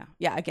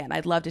 again,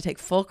 I'd love to take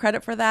full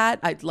credit for that.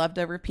 I'd love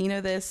to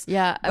Rapino this.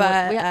 Yeah.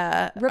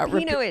 But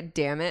Rapino it,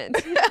 damn it.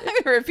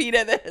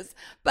 Rapino this.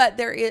 But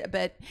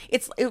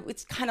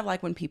it's kind of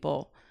like when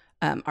people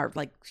are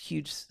like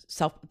huge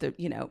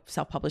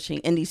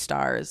self-publishing indie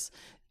stars.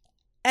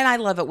 And I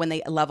love it when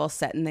they level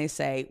set and they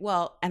say,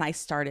 well, and I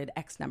started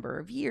X number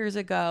of years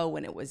ago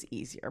when it was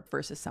easier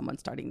versus someone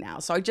starting now.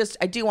 So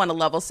I do want to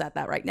level set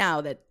that right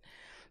now that,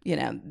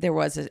 there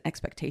was an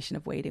expectation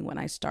of waiting when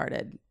I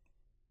started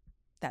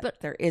that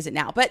there isn't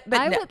now. But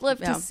I would love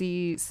to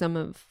see some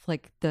of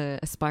like the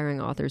aspiring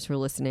authors who are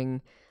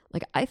listening.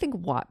 Like, I think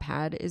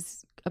Wattpad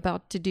is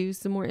about to do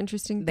some more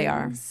interesting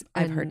things.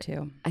 They are. I've heard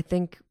too. I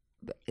think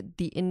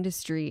the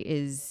industry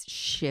is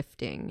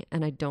shifting,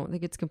 and I don't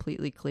think it's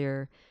completely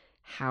clear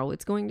how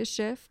it's going to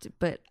shift,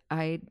 but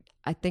I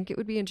think it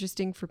would be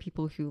interesting for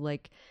people who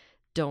like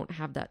don't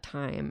have that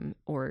time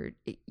or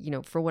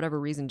for whatever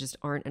reason just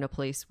aren't in a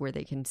place where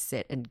they can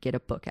sit and get a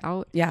book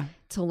out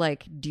to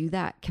like do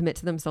that, commit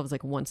to themselves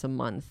like once a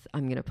month,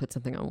 I'm gonna put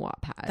something on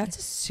Wattpad. That's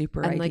a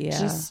super and idea. Like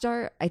just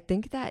start. I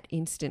think that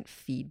instant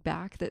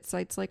feedback that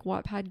sites like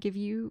Wattpad give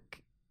you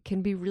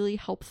can be really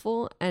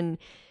helpful, and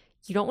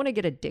you don't want to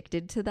get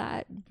addicted to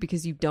that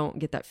because you don't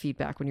get that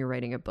feedback when you're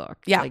writing a book.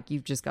 Like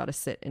you've just got to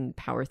sit and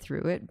power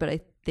through it. But I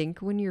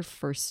think when you're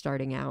first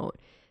starting out,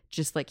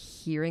 just like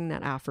hearing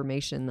that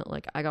affirmation that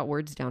like I got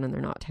words down and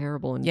they're not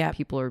terrible and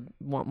people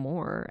want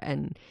more.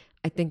 And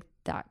I think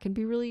that can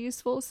be really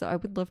useful. So I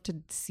would love to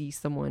see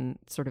someone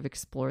sort of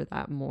explore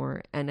that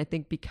more. And I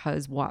think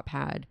because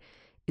Wattpad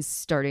is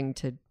starting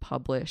to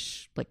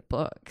publish like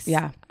books,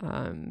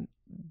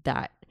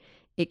 that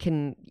it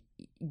can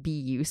be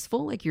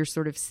useful. Like you're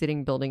sort of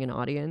sitting building an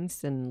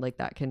audience, and like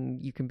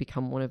you can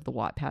become one of the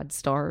Wattpad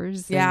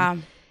stars.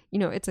 And,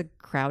 it's a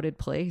crowded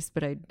place,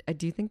 but I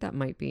do think that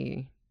might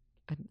be,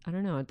 I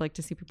don't know. I'd like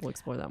to see people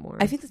explore that more.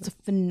 I think that's a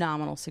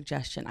phenomenal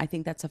suggestion.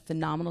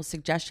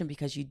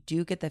 Because you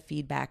do get the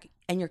feedback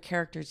and your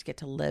characters get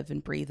to live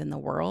and breathe in the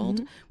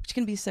world, which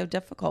can be so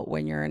difficult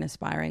when you're an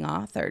aspiring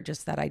author.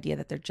 Just that idea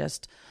that they're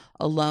just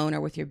alone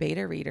or with your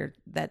beta reader,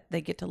 that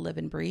they get to live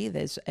and breathe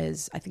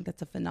is I think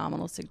that's a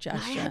phenomenal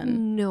suggestion. I had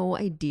no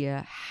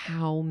idea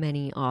how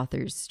many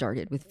authors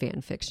started with fan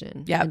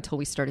fiction until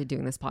we started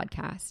doing this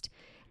podcast.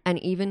 And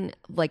even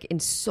like in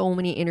so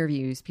many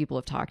interviews, people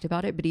have talked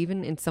about it, but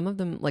even in some of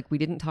them, like we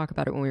didn't talk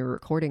about it when we were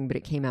recording, but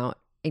it came out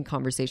in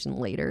conversation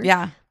later.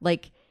 Yeah.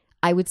 Like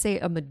I would say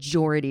a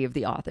majority of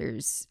the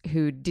authors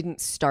who didn't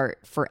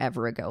start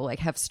forever ago, like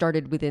have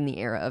started within the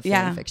era of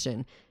fan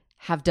fiction,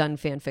 have done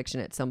fan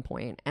fiction at some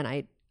point. And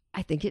I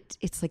think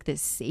it's like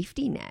this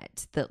safety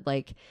net that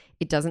like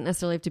it doesn't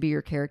necessarily have to be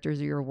your characters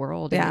or your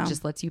world, and it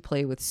just lets you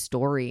play with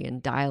story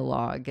and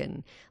dialogue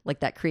and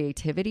like that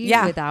creativity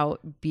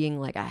without being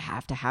like I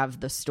have to have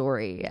the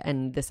story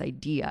and this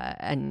idea,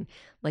 and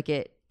like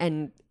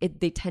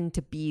they tend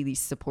to be these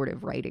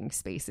supportive writing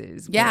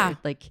spaces where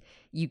like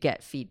you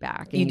get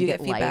feedback and you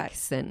get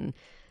likes, and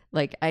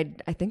like I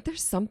think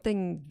there's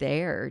something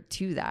there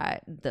to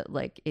that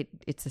like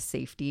it's a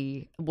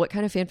safety. What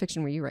kind of fan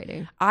fiction were you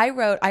writing? I've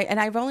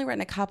only written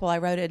a couple. I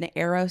wrote an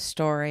Arrow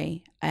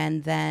story,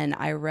 and then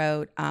I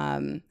wrote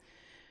a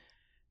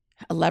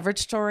Leverage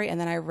story, and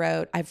then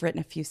I've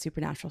written a few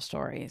supernatural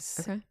stories.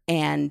 Okay.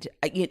 And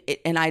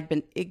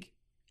it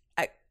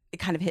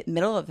kind of hit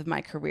middle of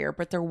my career,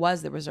 but there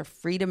was a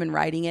freedom in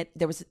writing it.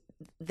 There was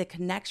the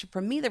connection for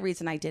me. The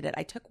reason I did it,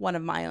 I took one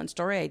of my own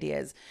story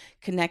ideas,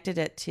 connected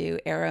it to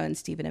Arrow and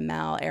Stephen and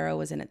Mel. Arrow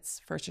was in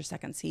its first or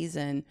second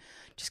season,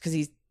 just because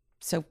he's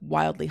so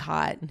wildly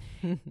hot.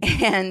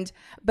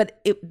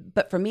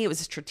 But for me, it was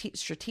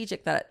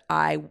strategic that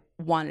I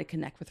wanted to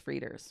connect with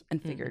readers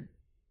and figured,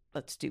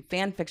 let's do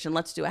fan fiction.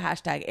 Let's do a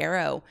hashtag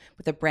Arrow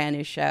with a brand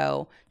new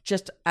show,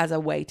 just as a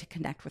way to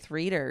connect with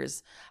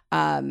readers.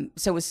 So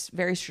it was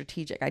very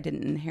strategic. I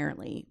didn't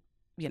inherently,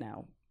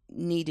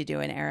 need to do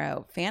an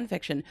Arrow fan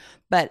fiction,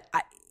 but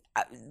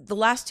the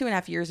last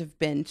 2.5 years have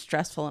been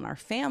stressful in our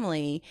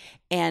family,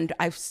 and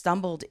I've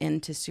stumbled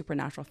into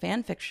supernatural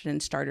fan fiction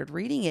and started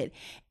reading it,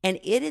 and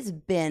it has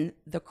been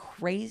the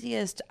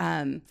craziest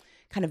kind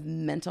of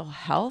mental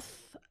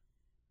health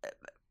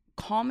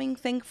calming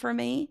thing for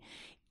me.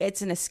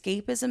 It's an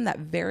escapism that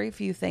very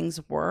few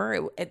things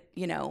were.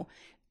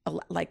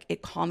 Like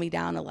it calmed me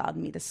down, allowed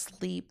me to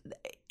sleep.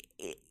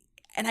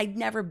 And I'd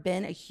never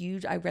been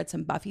I read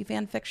some Buffy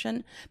fan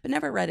fiction, but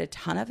never read a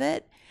ton of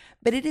it.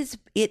 But it is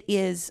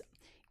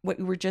what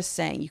you were just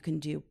saying. You can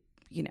do,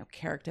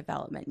 character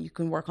development. You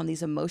can work on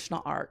these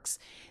emotional arcs.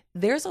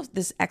 There's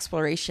this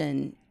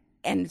exploration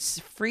and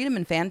freedom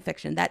in fan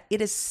fiction that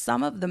it is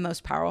some of the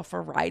most powerful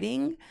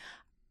writing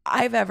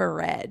I've ever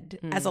read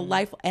as a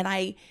life. And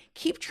I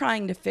keep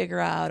trying to figure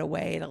out a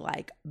way to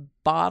like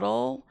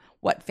bottle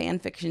what fan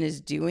fiction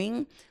is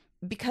doing,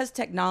 because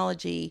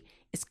technology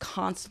is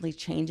constantly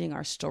changing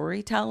our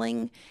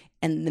storytelling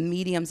and the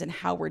mediums and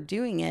how we're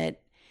doing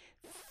it.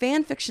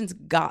 Fan fiction's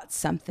got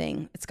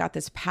something. It's got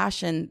this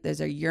passion. There's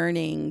a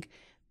yearning.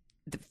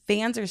 The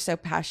fans are so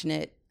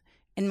passionate.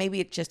 and maybe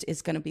it just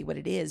is going to be what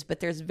it is, but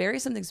there's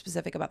something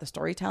specific about the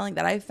storytelling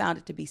that I found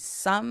it to be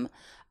some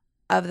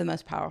of the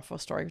most powerful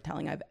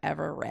storytelling I've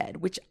ever read,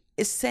 which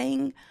is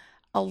saying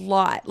a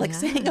lot, like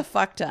saying a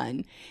fuck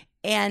ton.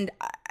 And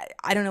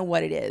I don't know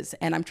what it is.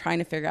 And I'm trying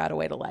to figure out a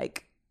way to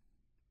like,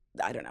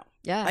 I don't know.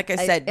 Yeah. Like I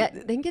said, I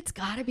think it's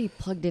got to be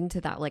plugged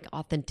into that like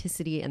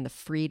authenticity and the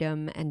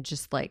freedom and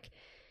just like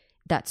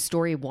that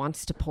story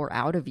wants to pour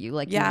out of you.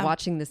 Like you're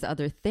watching this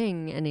other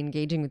thing and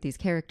engaging with these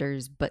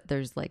characters, but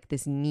there's like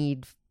this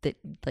need that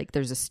like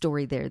there's a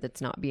story there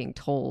that's not being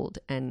told.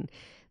 And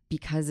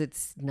because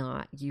it's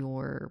not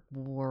your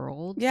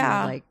world, you're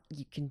like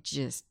you can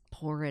just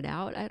pour it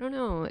out. I don't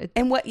know.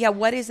 And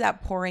what is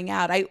that pouring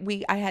out? I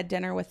had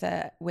dinner with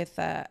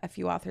a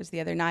few authors the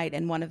other night,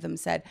 and one of them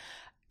said,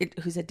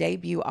 who's a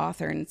debut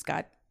author and it's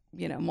got,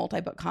 you know,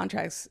 multi-book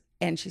contracts.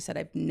 And she said,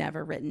 I've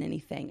never written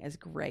anything as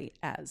great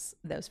as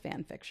those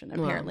fan fiction.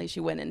 Apparently she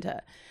went into,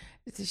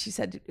 she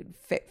said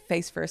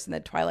face first in the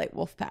Twilight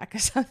Wolfpack or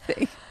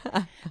something.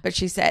 But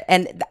she said,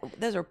 and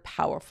those are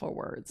powerful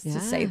words to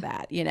say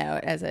that, you know,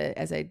 as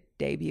a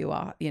debut,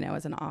 you know,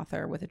 as an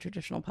author with a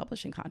traditional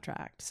publishing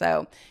contract.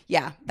 So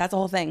yeah, that's the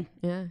whole thing.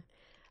 Yeah.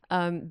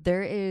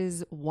 There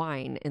is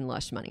wine in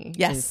Lush Money.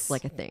 Yes. It's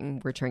like a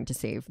thing. We're trying to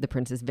save the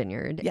Prince's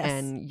Vineyard. Yes.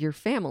 And your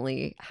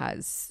family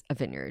has a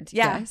vineyard.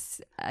 Yeah.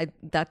 Yes.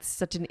 That's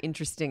such an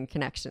interesting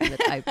connection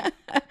that I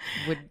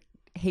would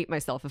hate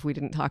myself if we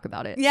didn't talk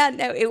about it. Yeah,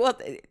 no,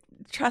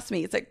 trust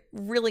me, it's a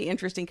really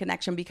interesting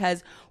connection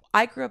because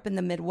I grew up in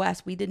the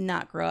Midwest. We did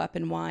not grow up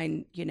in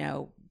wine, you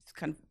know,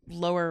 kind of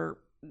lower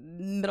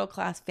middle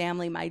class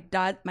family. My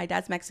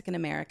dad's Mexican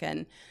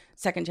American,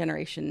 second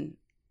generation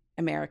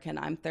American.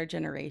 I'm third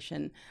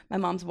generation. My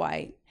mom's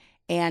white.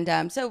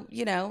 And so,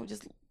 you know,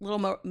 just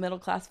little middle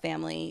class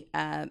family.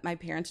 My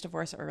parents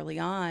divorced early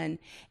on,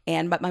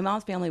 but my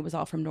mom's family was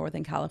all from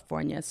Northern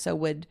California. So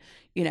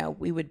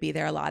we would be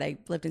there a lot. I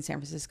lived in San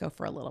Francisco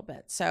for a little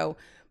bit. So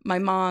my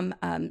mom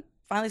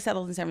finally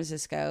settled in San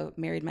Francisco,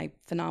 married my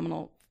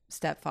phenomenal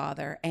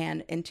stepfather.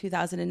 And in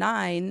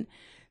 2009,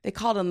 they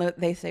called him.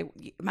 They say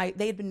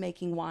they had been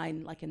making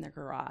wine like in their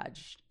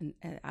garage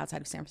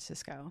outside of San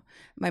Francisco.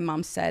 My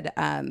mom said,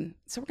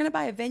 "So we're gonna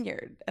buy a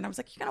vineyard," and I was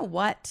like, "You're gonna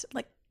what?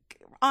 Like,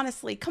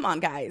 honestly, come on,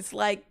 guys!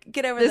 Like,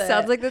 get over this.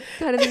 Sounds like the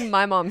kind of thing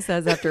my mom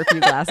says after a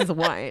few glasses of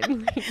wine.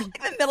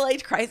 The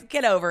middle-aged crisis.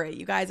 Get over it,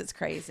 you guys. It's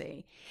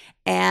crazy."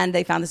 And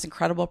they found this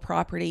incredible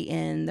property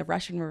in the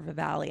Russian River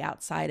Valley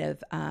outside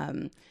of.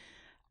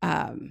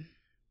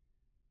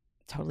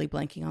 Totally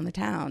blanking on the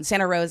town.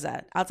 Santa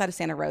Rosa, outside of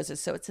Santa Rosa.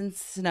 So it's in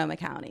Sonoma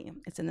County.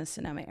 It's in the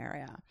Sonoma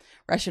area.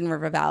 Russian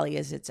River Valley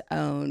is its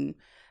own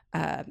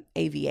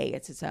AVA.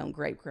 It's its own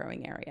grape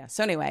growing area.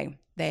 So anyway,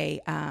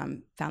 they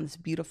found this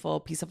beautiful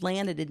piece of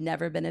land. It had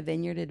never been a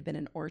vineyard. It had been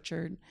an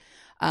orchard.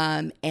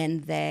 And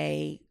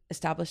they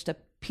established a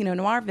Pinot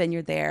Noir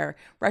vineyard there.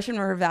 Russian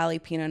River Valley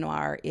Pinot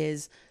Noir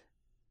is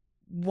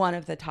one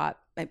of the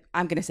top,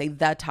 I'm going to say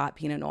the top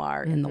Pinot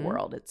Noir in the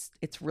world.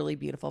 It's really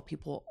beautiful.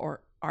 People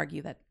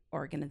argue that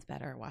Oregon is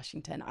better,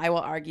 Washington. I will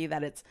argue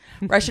that it's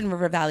Russian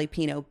River Valley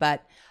Pinot,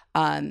 but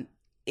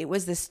it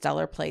was this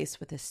stellar place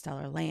with this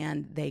stellar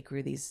land. They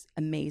grew these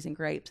amazing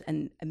grapes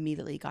and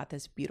immediately got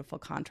this beautiful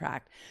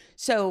contract.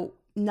 So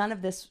none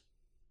of this,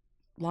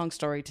 long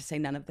story to say,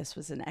 none of this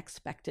was an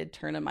expected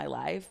turn in my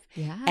life.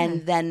 Yeah.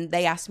 And then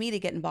they asked me to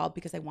get involved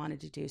because they wanted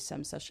to do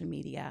some social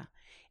media.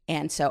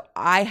 And so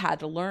I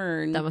had to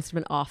learn. That must have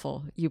been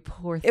awful. You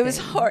poor thing. It was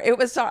hard. It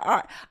was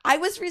hard. I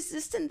was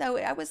resistant though.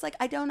 I was like,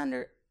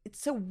 it's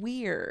so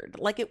weird.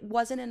 Like it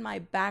wasn't in my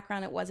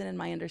background. It wasn't in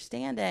my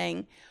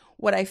understanding.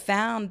 What I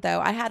found though,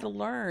 I had to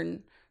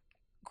learn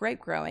grape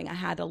growing. I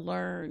had to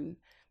learn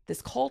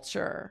this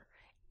culture.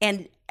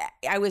 And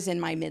I was in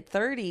my mid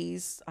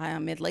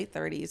late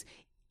 30s.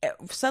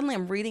 Suddenly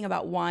I'm reading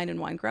about wine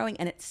and wine growing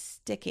and it's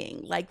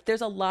sticking. Like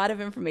there's a lot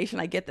of information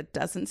I get that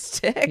doesn't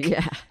stick.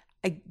 Yeah.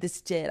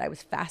 I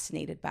was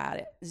fascinated about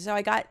it. So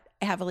I got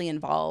heavily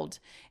involved,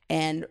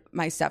 and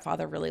my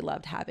stepfather really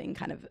loved having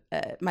kind of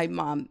my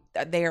mom.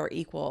 They are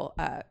equal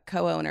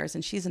co-owners,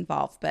 and she's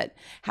involved, but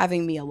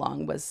having me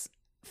along was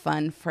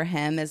fun for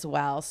him as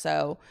well.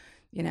 So,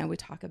 you know, we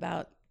talk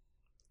about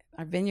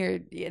our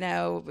vineyard, you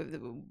know,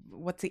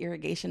 what the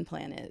irrigation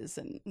plan is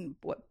and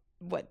what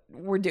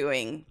we're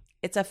doing.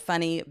 It's a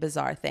funny,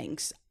 bizarre thing.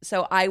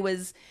 So I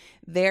was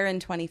there in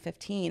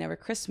 2015 over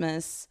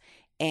Christmas,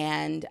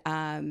 and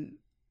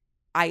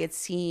I had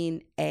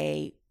seen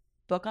a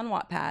book on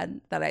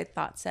Wattpad that I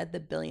thought said The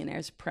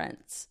Billionaire's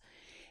Prince.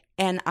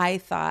 And I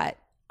thought,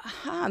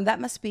 that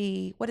must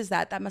be, what is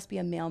that? That must be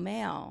a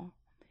male.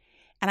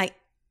 And I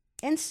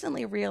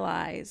instantly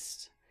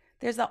realized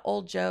there's that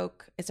old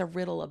joke. It's a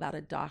riddle about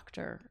a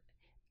doctor,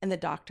 and the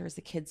doctor is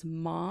the kid's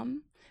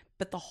mom.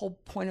 But the whole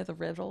point of the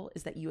riddle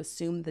is that you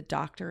assume the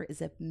doctor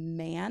is a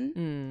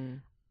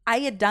man. I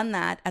had done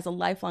that as a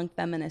lifelong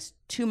feminist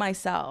to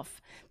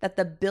myself, that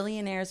the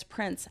billionaire's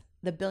prince,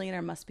 the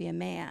billionaire must be a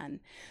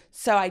man.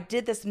 So I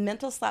did this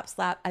mental slap.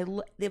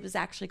 It was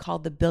actually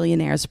called The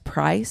Billionaire's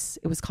Price.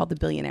 It was called The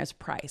Billionaire's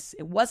Price.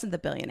 It wasn't The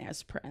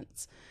Billionaire's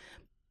Prince.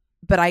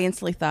 but I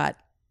instantly thought,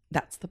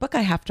 that's the book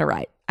I have to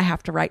write. I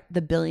have to write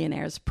The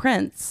Billionaire's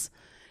Prince,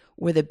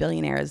 where the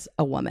billionaire is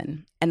a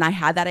woman. And I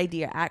had that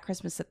idea at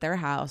Christmas at their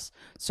house.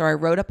 So I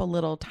wrote up a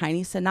little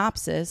tiny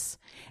synopsis,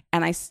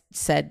 and I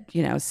said,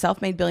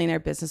 self-made billionaire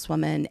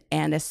businesswoman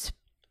and a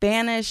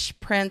Spanish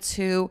prince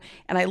who,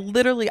 and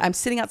I'm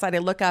sitting outside, I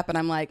look up and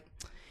I'm like,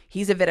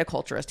 he's a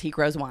viticulturist. He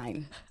grows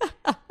wine.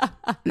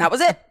 And that was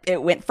it.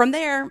 It went from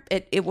there.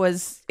 It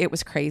was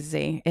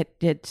crazy.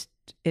 It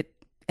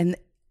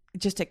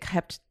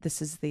kept,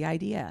 this is the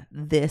idea.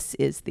 This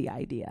is the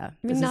idea.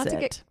 I mean, not to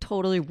get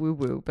totally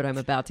woo-woo, but I'm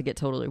about to get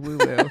totally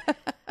woo-woo.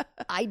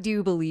 I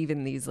do believe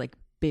in these like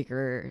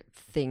bigger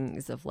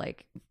things of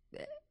like,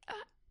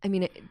 I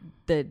mean,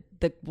 the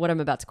what I'm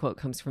about to quote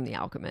comes from The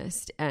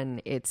Alchemist,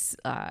 and it's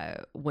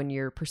when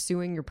you're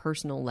pursuing your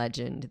personal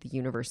legend, the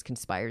universe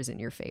conspires in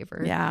your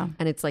favor. Yeah,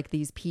 and it's like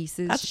these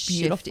pieces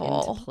shift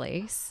into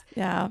place.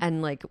 Yeah,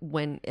 and like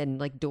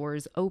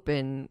doors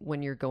open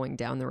when you're going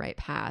down the right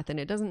path, and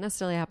it doesn't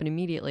necessarily happen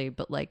immediately,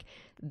 but like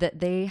that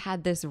they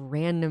had this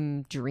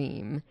random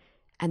dream.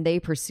 And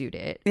they pursued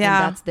it. Yeah.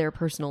 And that's their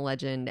personal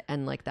legend.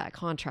 And like that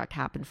contract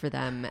happened for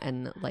them,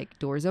 and like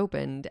doors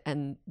opened.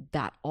 And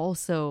that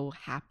also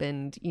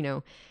happened,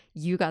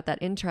 you got that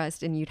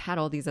interest and you'd had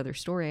all these other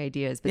story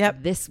ideas,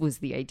 but this was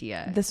the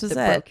idea. This was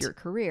that broke your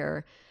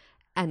career.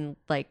 And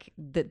like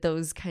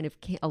those kind of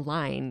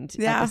aligned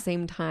at the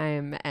same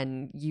time,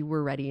 and you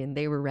were ready and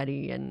they were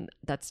ready, and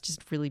that's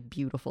just really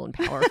beautiful and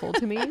powerful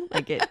to me.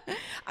 Like it,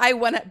 I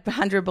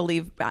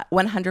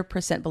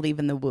 100% believe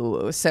in the woo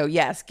woo. So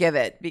yes, give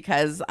it,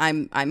 because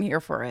I'm here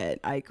for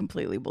it. I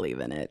completely believe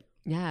in it.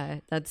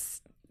 Yeah,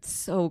 that's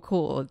so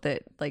cool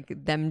that like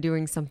them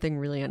doing something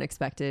really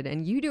unexpected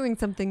and you doing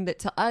something that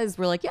to us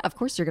we're like, yeah, of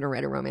course you're gonna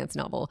write a romance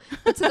novel,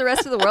 but to the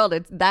rest of the world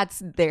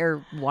that's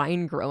their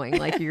wine growing.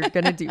 Like, you're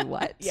gonna do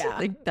what? Yeah,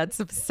 like that's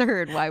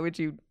absurd. Why would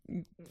you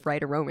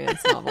write a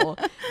romance novel?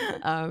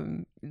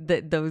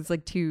 Those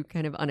like two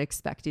kind of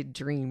unexpected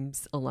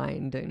dreams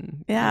aligned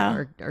and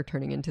are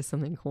turning into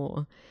something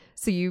cool.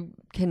 So you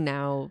can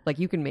now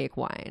you can make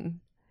wine,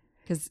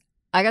 because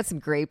I got some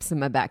grapes in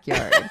my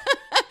backyard.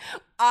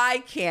 I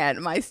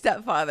can't. My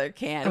stepfather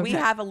can. Okay. We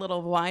have a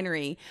little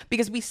winery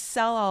because we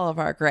sell all of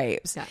our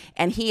grapes. Yeah.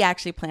 And he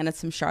actually planted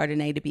some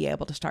Chardonnay to be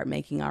able to start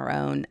making our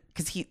own,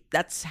 because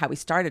that's how he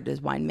started his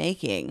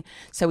winemaking.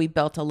 So we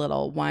built a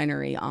little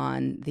winery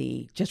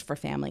just for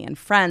family and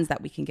friends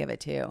that we can give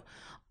it to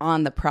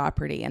on the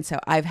property. And so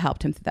I've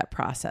helped him through that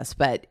process.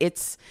 But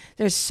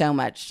there's so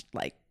much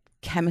like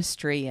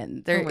chemistry,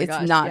 and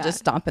it's not just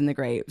stomping the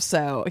grapes.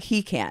 So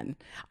he can.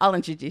 I'll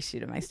introduce you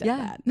to my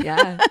stepdad.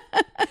 Yeah.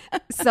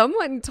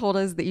 Someone told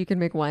us that you can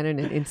make wine in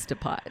an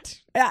Instapot.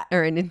 Yeah.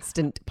 Or an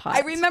instant pot.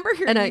 I remember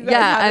hearing you guys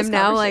have this I'm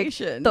now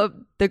conversation. like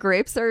the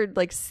grapes are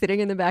like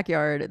sitting in the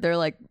backyard. They're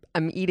like,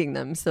 I'm eating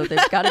them, so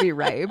they've got to be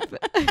ripe.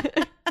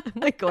 I'm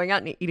like going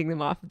out and eating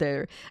them off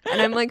there,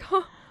 and I'm like,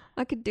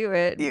 I could do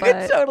it. You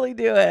could totally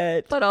do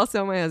it. But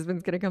also my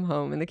husband's going to come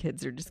home and the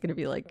kids are just going to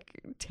be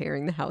like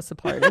tearing the house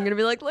apart. I'm going to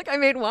be like, look, I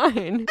made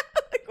wine.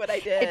 Look what I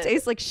did. It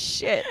tastes like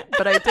shit,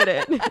 but I did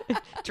it.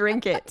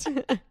 Drink it.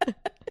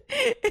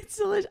 It's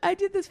delicious. I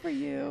did this for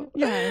you.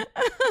 Yeah.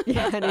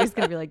 Yeah. And he's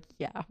going to be like,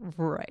 yeah,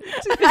 right.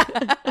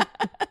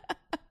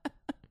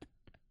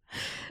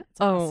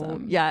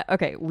 Awesome. Yeah.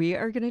 Okay. We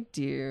are going to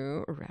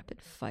do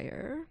rapid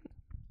fire,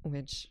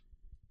 which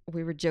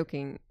we were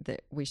joking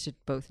that we should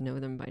both know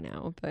them by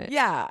now, but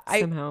yeah,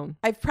 somehow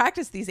I've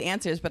practiced these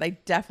answers, but I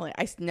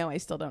know I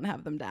still don't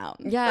have them down.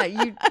 Yeah,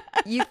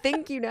 you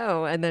think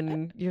and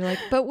then you're like,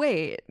 but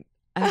wait,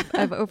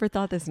 I've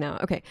overthought this now.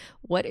 Okay,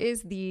 what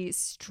is the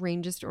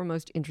strangest or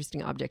most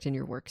interesting object in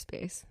your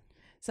workspace?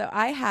 So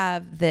I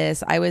have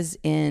this. I was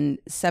in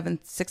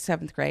 6th,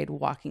 7th grade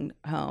walking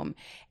home,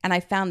 and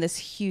I found this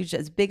huge,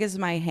 as big as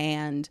my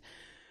hand,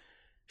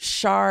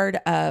 shard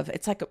of.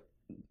 It's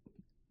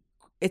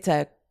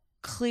a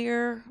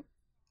clear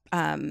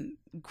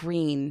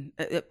green,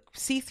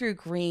 see-through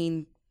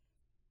green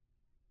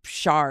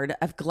shard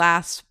of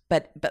glass,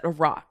 but a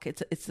rock.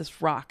 It's this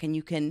rock, and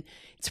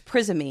it's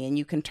prismy, and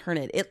you can turn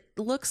it. It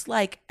looks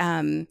like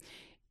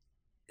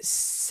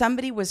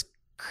somebody was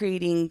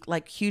creating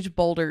like huge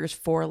boulders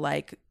for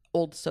like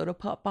old soda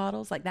pop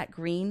bottles, like that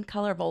green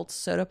color of old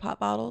soda pop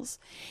bottles,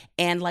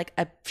 and like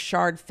a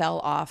shard fell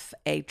off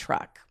a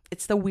truck.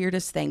 It's the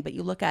weirdest thing, but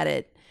you look at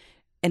it,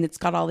 and it's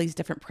got all these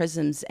different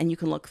prisms, and you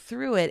can look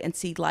through it and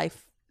see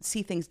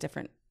things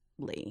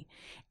differently.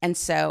 And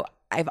so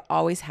I've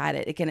always had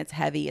it. Again, it's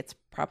heavy. It's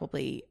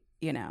probably,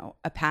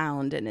 a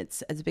pound, and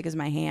it's as big as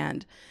my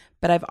hand.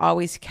 But I've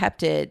always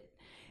kept it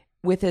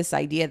with this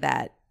idea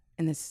that,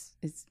 and this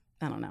is,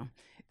 I don't know,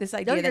 this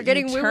idea that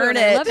you turn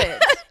it. I love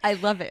it. I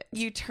love it.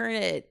 You turn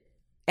it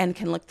and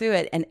can look through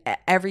it, and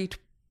every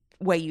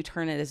way you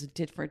turn it is a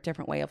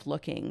different way of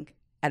looking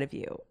at a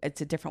view. It's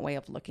a different way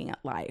of looking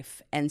at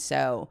life. And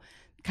so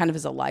kind of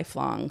as a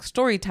lifelong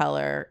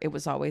storyteller, it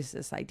was always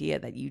this idea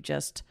that you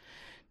just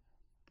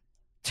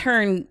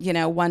turn,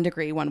 1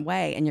 degree one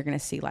way and you're going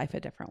to see life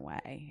a different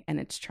way. And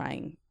it's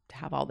trying to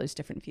have all those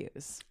different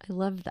views. I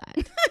love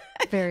that.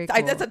 Very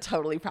cool. That's a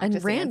totally practiced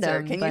and random.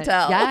 answer. Can you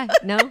tell? Yeah.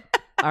 No.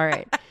 All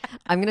right.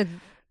 I'm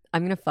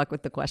gonna fuck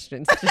with the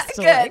questions just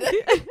to like.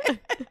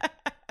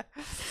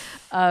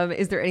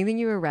 Is there anything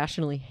you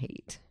irrationally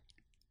hate?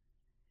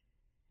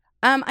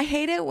 I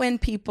hate it when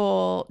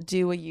people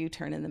do a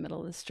U-turn in the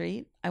middle of the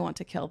street. I want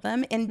to kill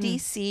them. In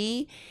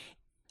DC,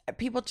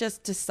 people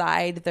just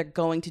decide they're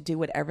going to do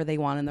whatever they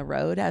want in the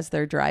road as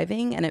they're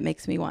driving, and it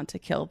makes me want to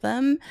kill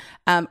them.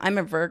 I'm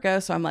a Virgo,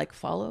 so I'm like,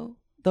 follow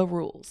the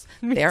rules.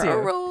 There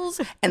are rules,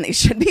 and they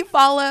should be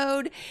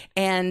followed.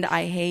 And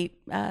I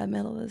hate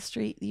middle of the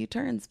street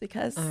U-turns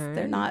because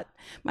they're not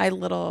my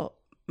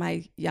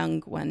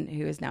young one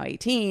who is now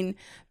 18,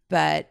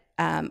 but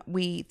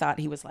we thought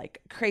he was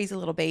like a crazy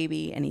little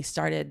baby, and he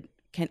started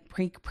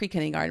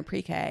pre-kindergarten,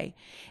 pre-K.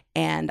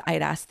 And I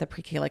had asked the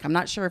pre-K, like, I'm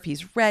not sure if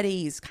he's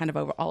ready. He's kind of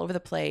all over the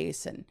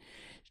place. And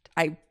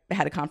I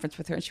had a conference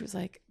with her, and she was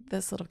like,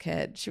 this little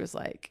kid, she was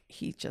like,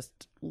 he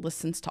just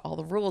listens to all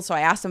the rules. So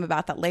I asked him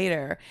about that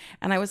later.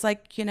 And I was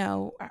like,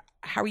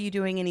 how are you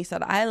doing? And he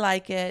said, I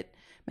like it.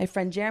 My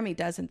friend Jeremy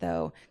doesn't,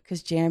 though,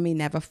 because Jeremy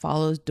never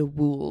follows the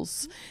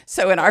rules.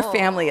 So in our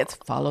family, it's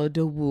follow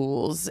the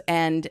rules.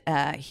 And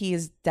he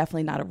is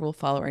definitely not a rule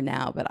follower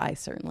now, but I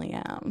certainly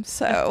am.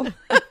 So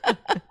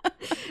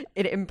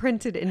it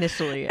imprinted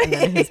initially, and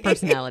then his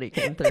personality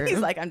came through. He's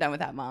like, I'm done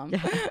with that, Mom.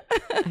 Yeah.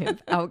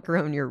 I've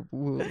outgrown your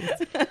rules.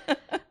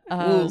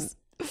 Rules.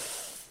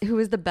 Who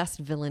is the best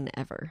villain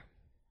ever?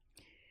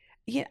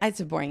 Yeah,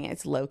 it's boring.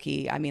 It's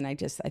Loki. I mean, I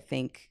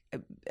think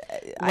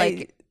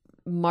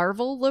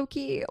Marvel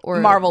Loki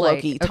or Marvel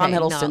Loki, Tom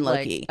Hiddleston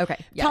like, Loki. Okay.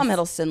 Yes. Tom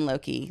Hiddleston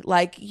Loki.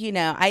 Like,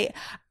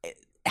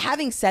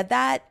 having said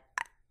that,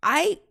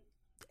 I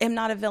am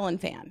not a villain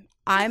fan.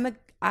 I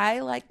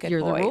like good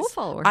You're boys. the rule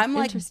follower. I'm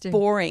like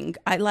boring.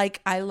 I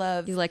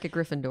love. You like a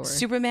Gryffindor.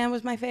 Superman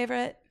was my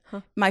favorite.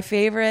 Huh. My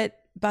favorite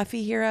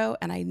Buffy hero,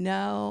 and I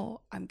know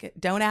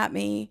don't at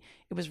me.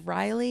 It was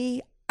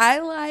Riley. I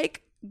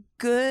like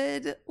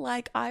good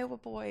Iowa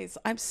boys.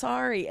 I'm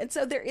sorry. And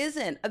so there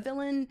isn't a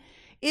villain.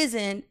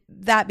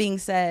 That being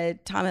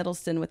said, Tom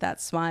Hiddleston with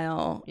that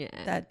smile,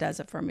 that does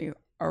it for me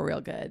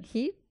real good.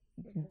 He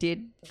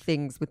did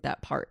things with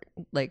that part.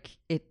 Like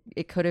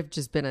it could have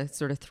just been a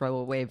sort of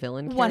throwaway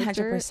villain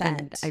character. 100%.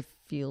 And I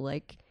feel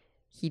like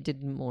he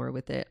did more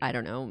with it. I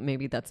don't know.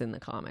 Maybe that's in the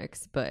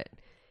comics, but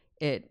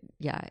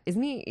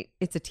isn't he?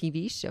 It's a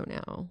TV show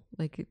now.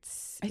 Like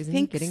isn't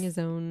he getting his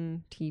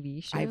own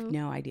TV show? I have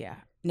no idea.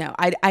 No,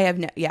 I have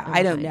no. Yeah,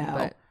 I don't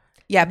know.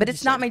 But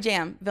it's not my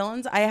jam.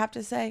 Villains, I have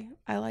to say,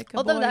 I like.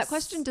 Although that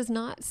question does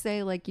not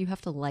say like you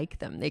have to like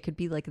them. They could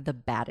be like the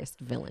baddest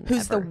villain.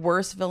 Who's ever. the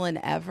worst villain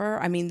ever?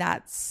 I mean,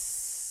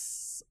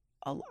 that's.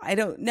 I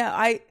don't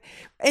know.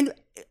 And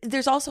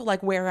there's also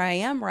like where I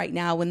am right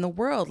now in the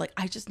world. Like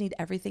I just need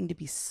everything to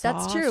be soft.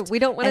 That's true. We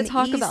don't want to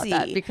talk easy. About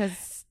that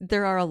because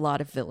there are a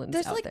lot of villains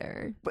out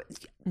there.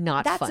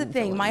 Not that's fun the thing.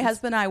 villains. My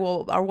husband and I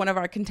are one of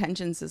our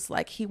contentions is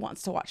like he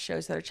wants to watch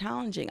shows that are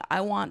challenging. I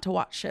want to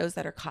watch shows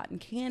that are cotton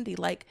candy,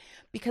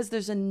 because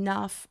there's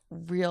enough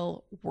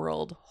real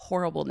world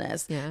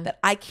horribleness that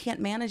I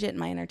can't manage it in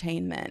my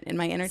entertainment. In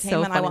my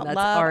entertainment, I want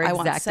love, I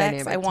want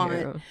sex, I want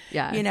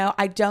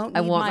I don't.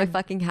 I want my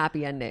fucking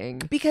happy ending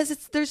because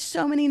there's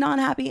so many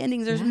non-happy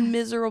endings. There's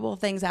miserable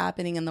things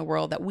happening in the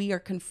world that we are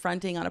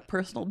confronting on a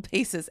personal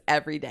basis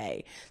every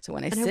day. So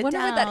when I sit wonder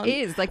down, what that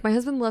is. Like my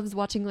husband loves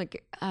watching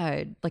like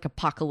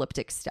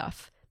apocalyptic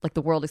stuff. Like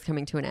the world is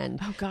coming to an end.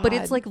 Oh God. But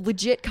it's like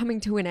legit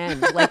coming to an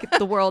end. Like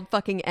the world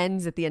fucking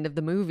ends at the end of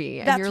the movie.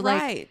 And you're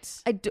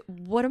right. Like,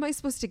 what am I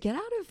supposed to get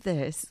out of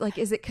this? Like,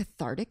 is it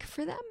cathartic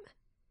for them?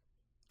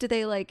 Do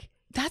they like...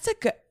 That's a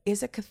good...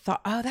 Is it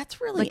cathartic? Oh, that's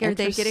really interesting.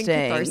 Are they getting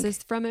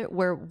catharsis from it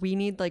where we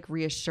need like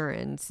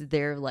reassurance?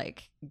 They're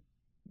like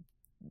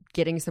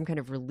getting some kind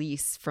of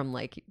release from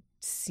like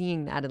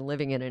seeing that and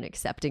living it and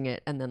accepting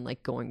it and then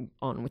like going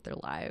on with their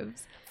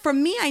lives. For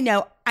me, I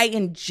know I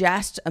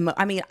ingest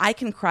I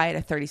can cry at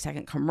a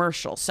 30-second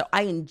commercial, so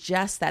I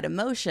ingest that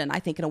emotion. I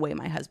think in a way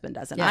my husband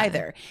doesn't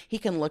either. He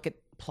can look at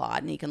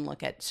plot and he can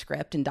look at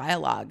script and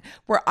dialogue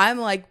where I'm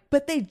like,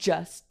 but they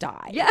just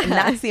died. Yeah. And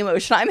that's the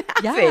emotion I'm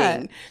having.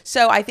 Yeah.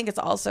 So I think it's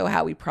also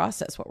how we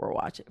process what we're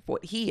watching,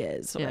 what he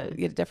is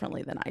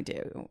differently than I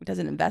do. He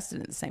doesn't invest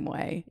in it the same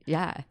way.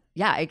 Yeah.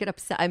 Yeah. I get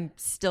upset. I'm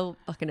still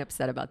fucking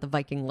upset about the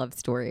Viking love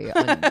story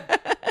on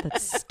that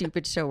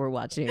stupid show we're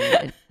watching.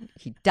 And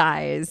he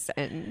dies.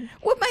 And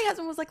my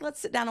husband was like, let's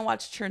sit down and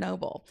watch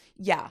Chernobyl.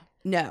 Yeah.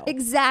 No.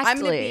 Exactly. I'm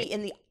going to be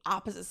in the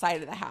opposite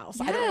side of the house.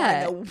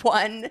 Yeah. I don't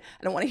want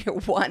to hear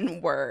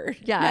one word.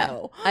 Yeah.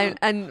 No.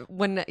 And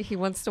when he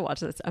wants to watch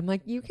this, I'm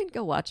like, you can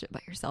go watch it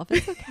by yourself.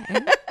 It's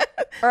okay.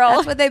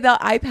 That's what they built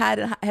iPad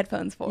and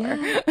headphones for.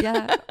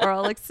 Yeah. Or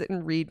I'll like sit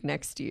and read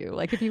next to you.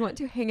 Like if you want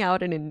to hang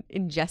out and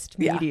ingest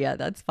media,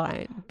 that's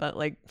fine. But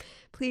like,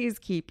 please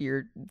keep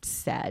your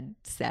sad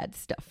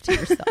stuff to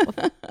yourself.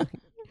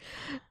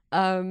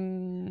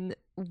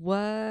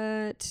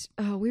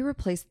 We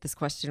replaced this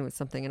question with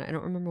something and I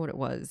don't remember what it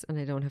was, and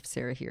I don't have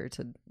Sarah here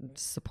to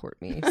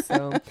support me.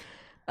 So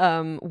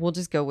we'll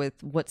just go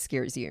with what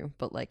scares you,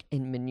 but like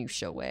in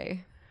minutia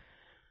way.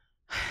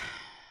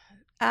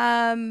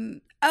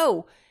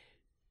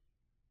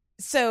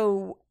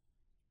 So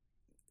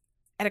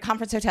at a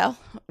conference hotel,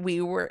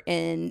 we were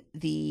in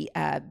the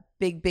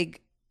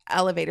big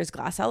elevators,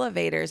 glass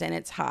elevators, and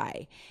it's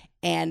high.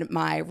 And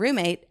my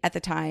roommate at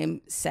the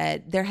time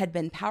said there had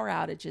been power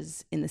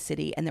outages in the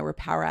city, and there were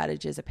power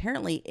outages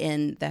apparently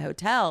in the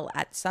hotel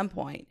at some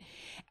point.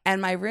 And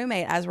my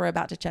roommate, as we're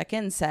about to check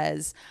in,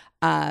 says,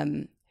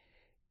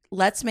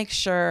 let's make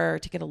sure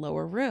to get a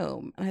lower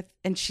room.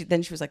 And she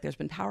was like, there's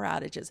been power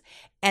outages.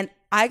 And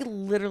I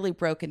literally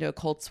broke into a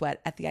cold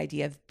sweat at the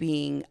idea of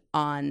being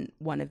on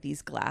one of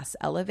these glass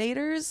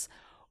elevators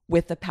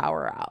with the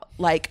power out.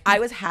 Like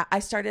I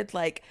started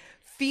like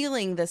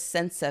feeling the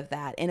sense of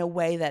that in a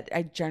way that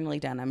I generally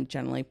don't. I'm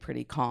generally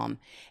pretty calm.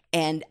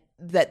 And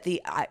that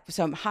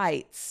some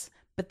heights,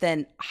 but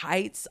then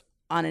heights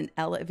on an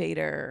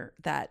elevator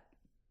that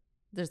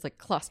there's like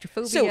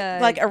claustrophobia. So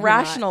like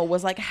irrational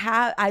was like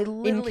I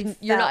literally felt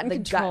you're not in the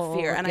control.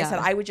 gut fear. And I said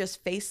I would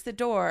just face the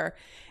door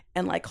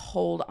and like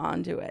hold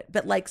onto it.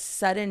 But like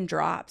sudden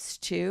drops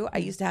too. I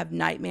used to have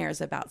nightmares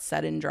about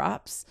sudden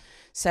drops.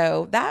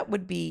 So that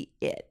would be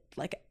it.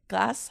 Like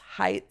glass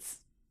heights,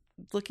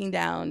 looking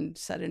down,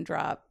 sudden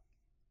drop.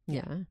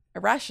 Yeah.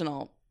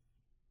 Irrational.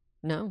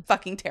 No.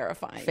 Fucking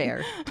terrifying.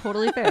 Fair.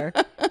 Totally fair.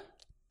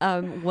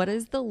 What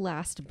is the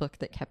last book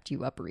that kept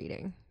you up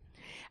reading?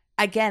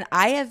 Again,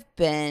 I have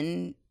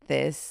been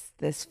this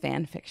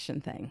fan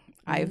fiction thing.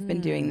 I've been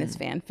doing this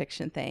fan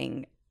fiction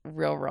thing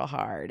real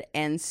hard.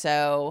 And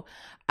so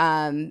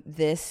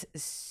this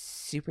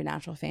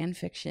supernatural fan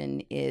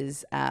fiction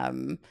is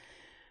and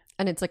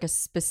it's like a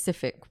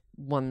specific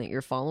one that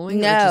you're following?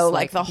 No,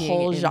 like the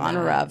whole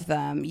genre of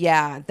them.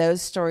 Yeah,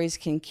 those stories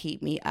can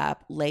keep me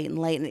up late and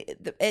late.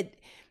 And it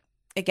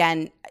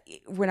again,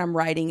 when I'm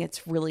writing,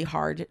 it's really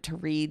hard to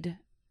read.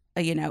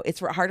 It's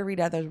hard to read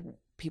other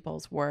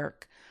people's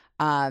work.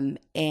 And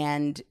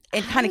kind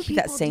of keep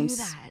that same.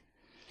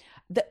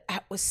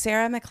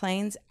 Sarah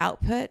McLean's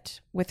output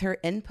with her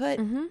input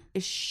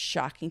is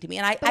shocking to me,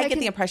 and I get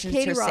the impression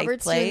Katie it's her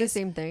Roberts safe place. Doing the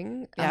same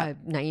thing. Yeah.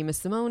 Naima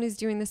Simone is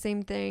doing the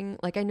same thing.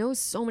 Like I know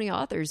so many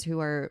authors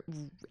who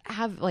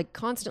have like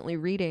constantly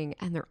reading,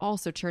 and they're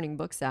also churning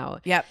books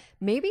out. Yep.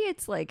 Maybe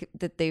it's like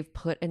that they've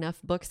put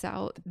enough books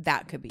out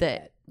that could be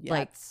that it.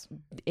 Like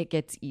it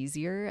gets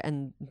easier,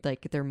 and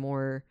like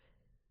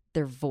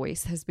their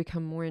voice has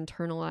become more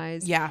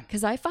internalized. Yeah.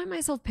 Because I find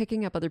myself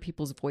picking up other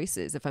people's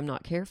voices if I'm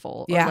not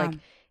careful. Yeah. Or like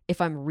if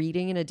I'm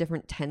reading in a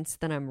different tense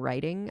than I'm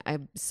writing, I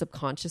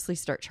subconsciously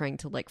start trying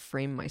to like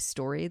frame my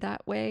story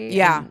that way.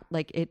 Yeah. And,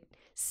 like it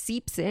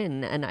seeps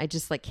in, and I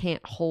just like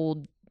can't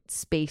hold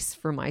space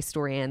for my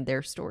story and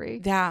their story.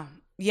 Yeah.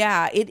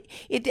 Yeah.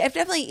 It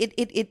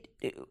definitely,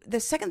 the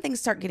second things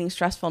start getting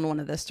stressful in one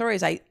of the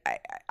stories, I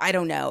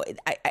don't know.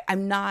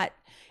 I'm not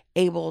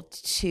able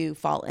to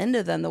fall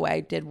into them the way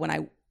I did when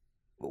I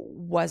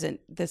wasn't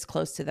this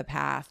close to the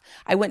path.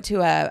 I went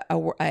to a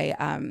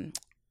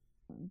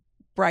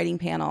writing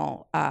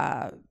panel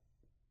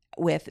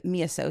with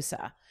Mia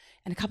Sosa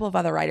and a couple of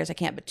other writers.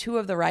 But two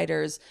of the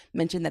writers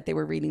mentioned that they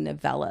were reading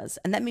novellas,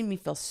 and that made me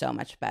feel so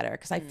much better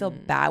because I feel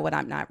bad when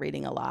I'm not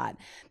reading a lot.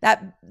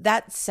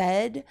 That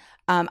said,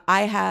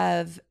 I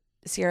have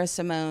Sierra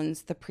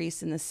Simone's The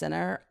Priest and the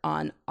Sinner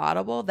on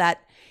Audible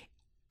that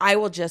I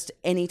will just,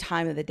 any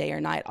time of the day or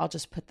night, I'll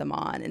just put them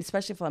on. And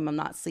especially if I'm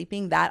not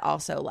sleeping, that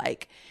also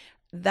like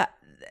that,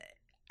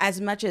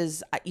 as much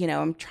as,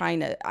 I'm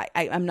trying to,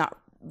 I'm not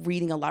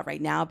reading a lot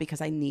right now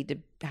because I need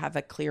to have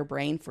a clear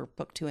brain for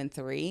book 2 and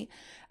 3.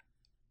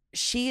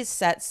 She has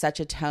set such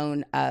a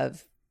tone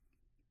of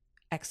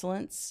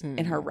excellence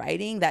in her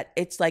writing that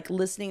it's like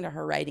listening to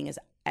her writing is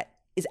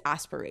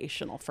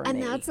aspirational for me.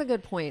 And that's a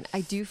good point.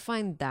 I do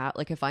find that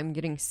like if I'm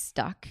getting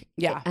stuck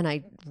and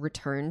I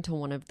return to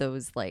one of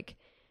those like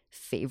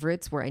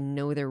favorites where I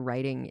know their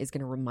writing is going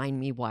to remind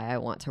me why I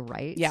want to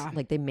write. Yeah.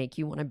 Like they make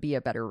you want to be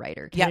a better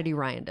writer. Kennedy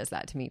Ryan does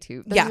that to me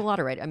too. There's a lot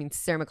of writing. I mean,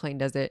 Sarah McLean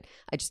does it.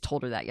 I just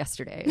told her that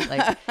yesterday.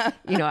 Like,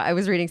 I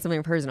was reading something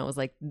of hers and I was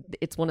like,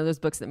 it's one of those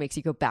books that makes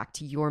you go back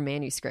to your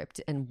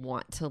manuscript and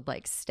want to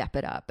like step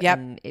it up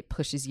and it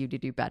pushes you to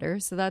do better.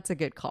 So that's a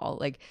good call.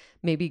 Like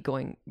maybe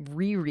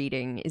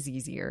rereading is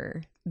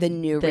easier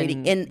than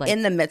reading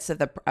in the midst of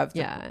the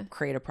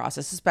creative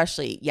process,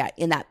 especially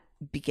in that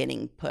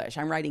beginning push.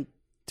 I'm writing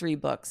 3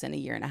 books in a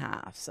year and a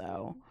half.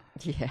 So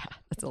yeah,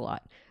 that's a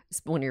lot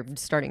when you're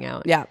starting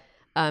out. Yeah.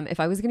 If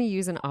I was going to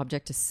use an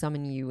object to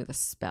summon you with a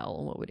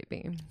spell, what would it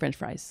be? French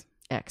fries.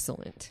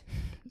 Excellent.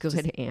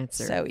 Good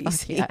answer. So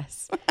easy.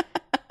 Yes.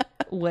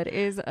 What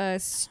is a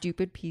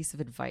stupid piece of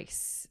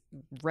advice,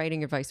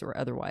 writing advice or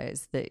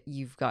otherwise, that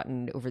you've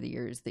gotten over the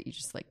years that you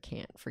just like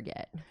can't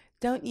forget?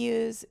 Don't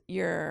use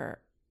your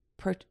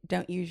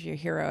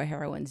hero or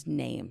heroine's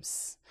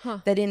names.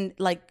 That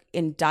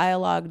in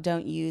dialogue,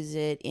 don't use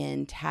it.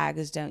 In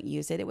tags, don't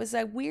use it. It was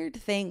a weird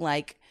thing.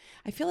 Like,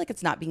 I feel like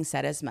it's not being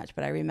said as much,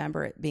 but I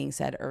remember it being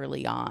said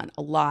early on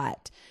a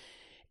lot.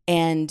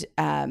 And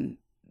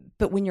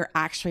But when you're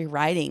actually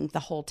writing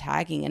the whole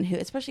tagging and who,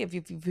 especially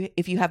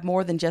if you have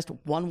more than just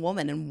one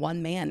woman and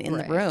one man in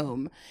the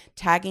room,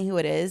 tagging who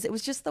it is, it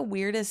was just the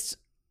weirdest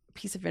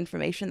piece of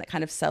information that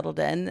kind of settled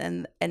in,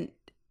 and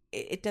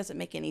it doesn't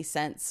make any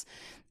sense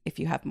if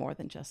you have more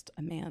than just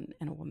a man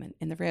and a woman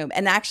in the room.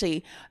 And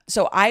actually,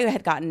 so I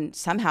had gotten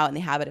somehow in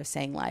the habit of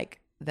saying like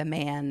the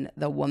man,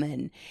 the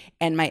woman,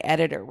 and my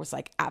editor was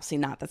like,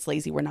 absolutely not. That's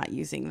lazy. We're not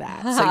using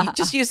that. So you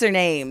just use their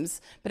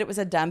names. But it was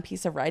a dumb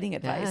piece of writing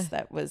advice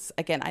that was,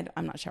 again,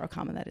 I'm not sure how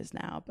common that is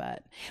now,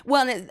 but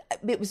well, and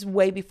it was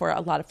way before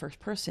a lot of first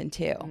person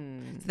too.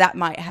 So that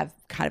might have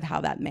kind of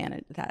how that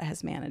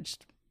has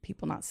managed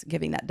people not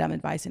giving that dumb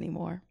advice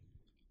anymore.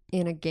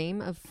 In a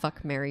game of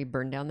fuck, marry,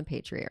 burn down the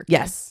patriarchy.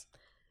 Yes.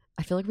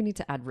 I feel like we need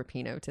to add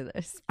Rapinoe to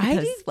this. I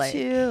do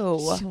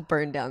too. She'll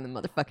burn down the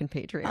motherfucking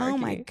patriarchy. Oh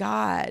my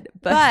God.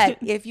 But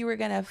if you were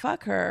going to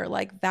fuck her,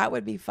 like that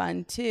would be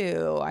fun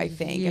too, I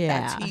think, if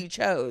that's who you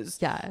chose.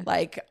 Yeah.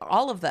 Like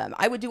all of them.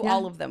 I would do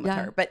all of them with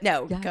her. But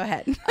no, go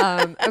ahead.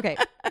 Okay.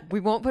 We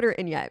won't put her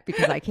in yet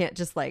because I can't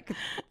just like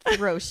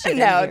throw shit in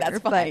No, here. that's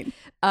fine.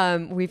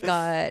 But, we've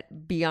got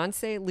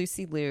Beyonce,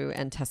 Lucy Liu,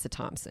 and Tessa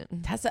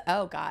Thompson.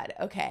 Oh God.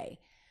 Okay.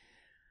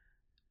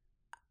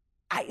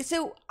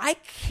 I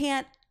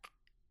can't,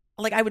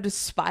 like, I would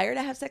aspire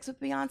to have sex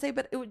with Beyonce,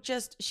 but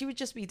she would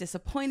just be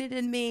disappointed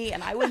in me,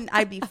 and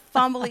I'd be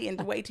fumbly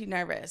and way too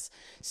nervous.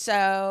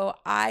 So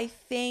I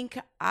think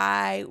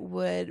I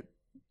would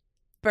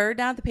burn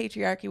down the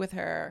patriarchy with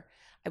her.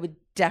 I would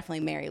definitely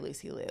marry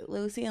Lucy Liu.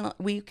 Lucy and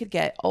we could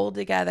get old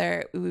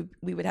together.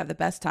 We would have the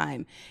best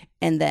time,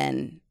 and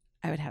then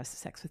I would have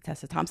sex with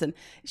Tessa Thompson.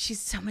 She's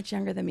so much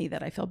younger than me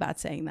that I feel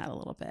bad saying that a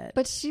little bit.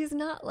 But she's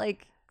not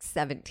like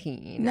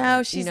 17.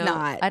 No, she's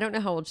not. I don't know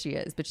how old she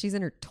is, but she's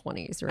in her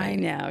 20s, right? I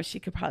know. She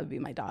could probably be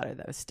my daughter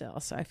though still,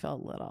 so I feel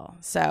a little.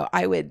 So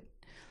I would,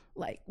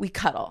 like, we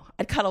cuddle.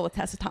 I'd cuddle with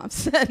Tessa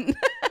Thompson.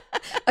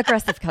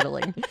 Aggressive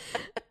cuddling.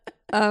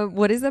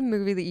 What is a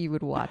movie that you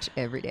would watch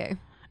every day?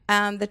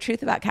 The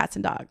Truth About Cats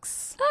and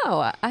Dogs.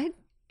 Oh, I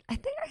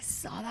think I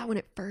saw that when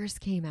it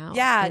first came out.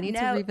 Yeah, I need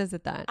to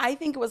revisit that. I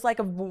think it was like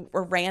a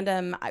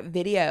random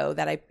video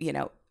that I,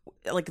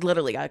 like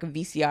literally like a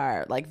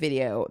VCR like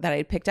video that I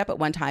had picked up at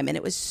one time, and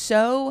it was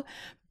so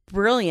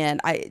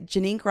brilliant.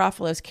 Janine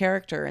Garofalo's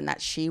character, and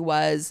that she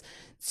was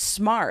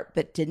smart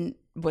but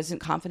wasn't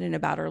confident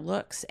about her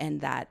looks,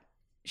 and that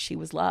she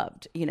was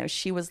loved.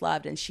 She was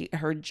loved, and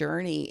her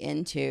journey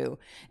into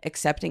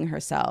accepting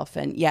herself.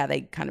 And yeah,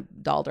 they kind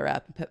of dolled her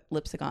up and put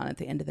lipstick on at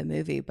the end of the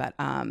movie, but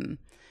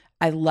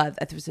I love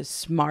it. It was the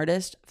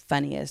smartest,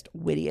 funniest,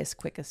 wittiest,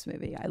 quickest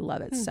movie. I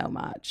love it so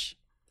much.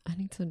 I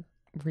need to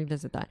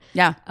revisit that.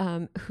 Yeah.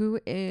 Who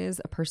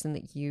is a person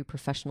that you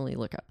professionally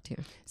look up to?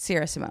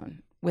 Sierra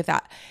Simone. With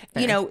that,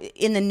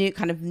 in the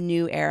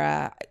new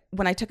era,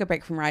 when I took a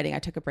break from writing, I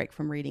took a break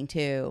from reading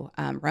too,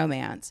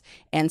 romance.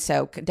 And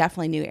so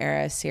definitely new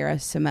era, Sierra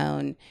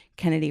Simone,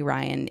 Kennedy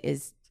Ryan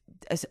is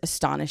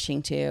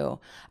astonishing too.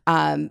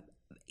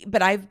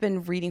 But I've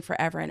been reading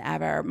forever and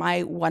ever.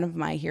 One of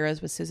my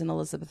heroes was Susan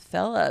Elizabeth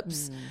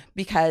Phillips,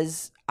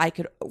 because I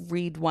could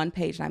read one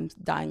page and I'm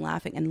dying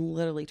laughing, and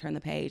literally turn the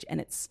page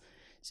and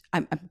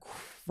I'm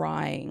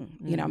crying.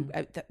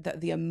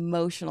 The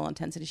emotional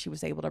intensity she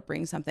was able to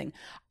bring something.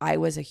 I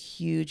was a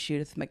huge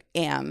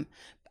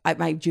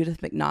my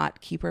Judith McNaught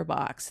keeper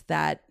box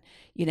that,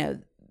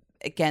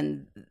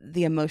 again,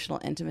 the emotional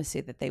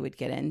intimacy that they would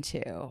get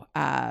into.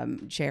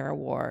 J.R.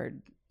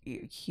 Ward,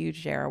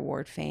 huge J.R.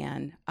 Ward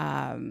fan.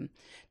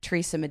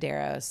 Teresa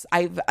Medeiros.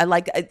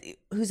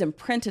 Who's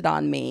imprinted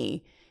on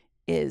me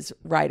is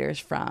writers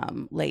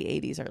from late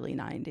 80s, early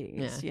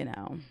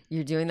 90s,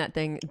 You're doing that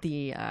thing,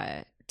 the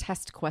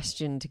test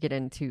question to get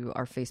into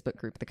our Facebook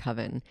group, The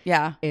Coven,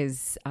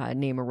 is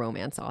name a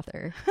romance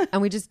author.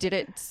 And we just did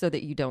it so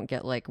that you don't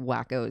get like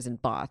wackos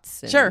and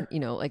bots. And, sure.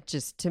 Like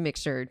just to make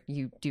sure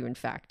you do in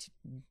fact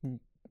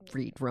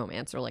read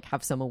romance or like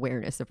have some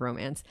awareness of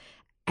romance.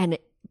 And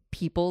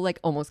people like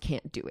almost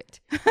can't do it.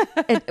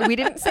 And we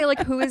didn't say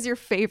like, who is your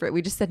favorite?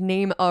 We just said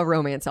name a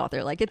romance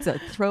author. Like it's a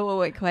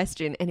throwaway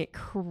question, and it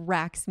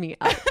cracks me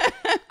up.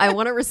 I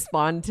want to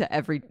respond to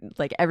every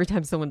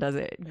time someone does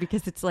it,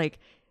 because it's like,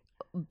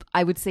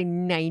 I would say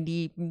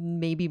 90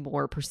 maybe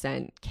more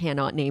percent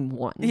cannot name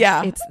one.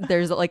 Yeah.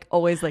 There's like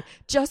always like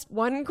just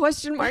one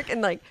question mark,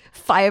 and like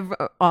 5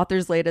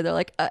 authors later they're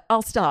like,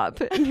 I'll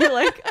stop. And you're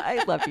like,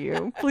 I love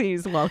you.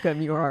 Please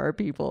welcome, you are our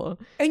people.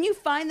 And you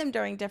find them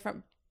during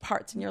different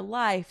parts in your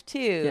life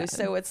too. Yeah.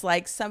 So it's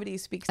like somebody who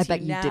speaks to you now. I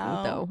bet you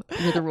didn't though.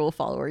 You're the rule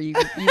follower. You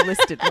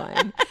listed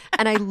mine.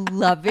 And I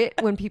love it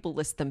when people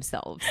list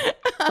themselves.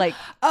 Like,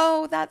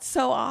 oh, that's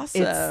so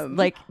awesome. It's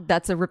like,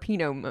 that's a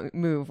Rapinoe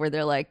move where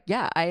they're like,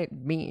 yeah,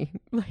 me.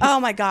 Like, oh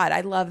my God.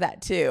 I love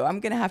that too. I'm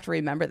going to have to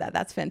remember that.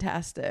 That's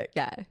fantastic.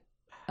 Yeah.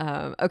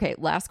 Okay.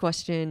 Last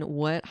question.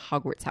 What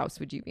Hogwarts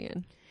house would you be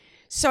in?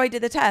 So I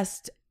did the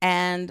test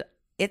and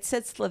it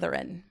said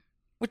Slytherin,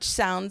 which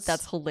sounds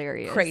that's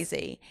hilarious,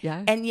 crazy.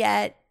 Yeah. And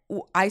yet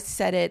I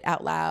said it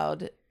out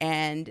loud,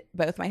 and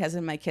both my husband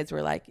and my kids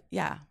were like,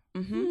 yeah.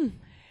 Mm-hmm.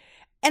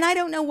 And I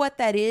don't know what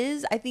that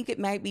is. I think it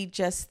might be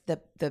just the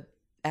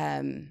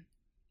kind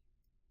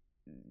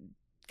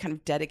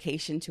of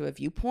dedication to a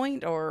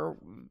viewpoint or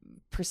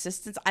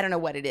persistence. I don't know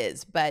what it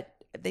is, but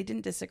they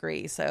didn't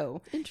disagree.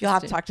 So you'll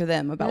have to talk to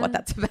them about what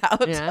that's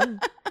about. Yeah.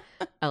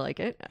 I like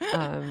it.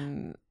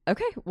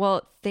 Okay.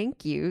 Well,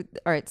 thank you.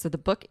 All right. So the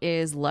book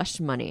is Lush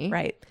Money.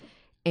 Right.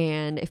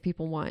 And if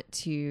people want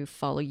to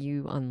follow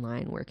you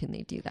online, where can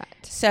they do that?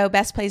 So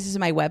best place is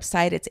my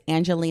website. It's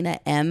Angelina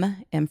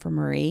M for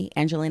Marie,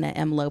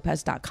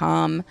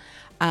 AngelinaMLopez.com.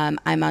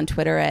 I'm on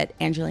Twitter at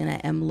Angelina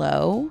M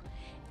Low.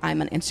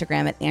 I'm on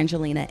Instagram at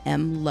Angelina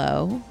M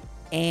Low.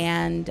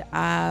 And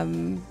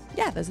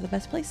those are the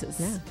best places.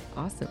 Yeah.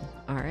 Awesome.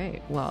 All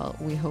right. Well,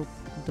 we hope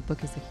the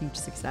book is a huge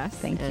success.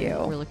 Thank you.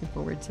 We're looking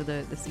forward to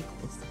the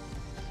sequels.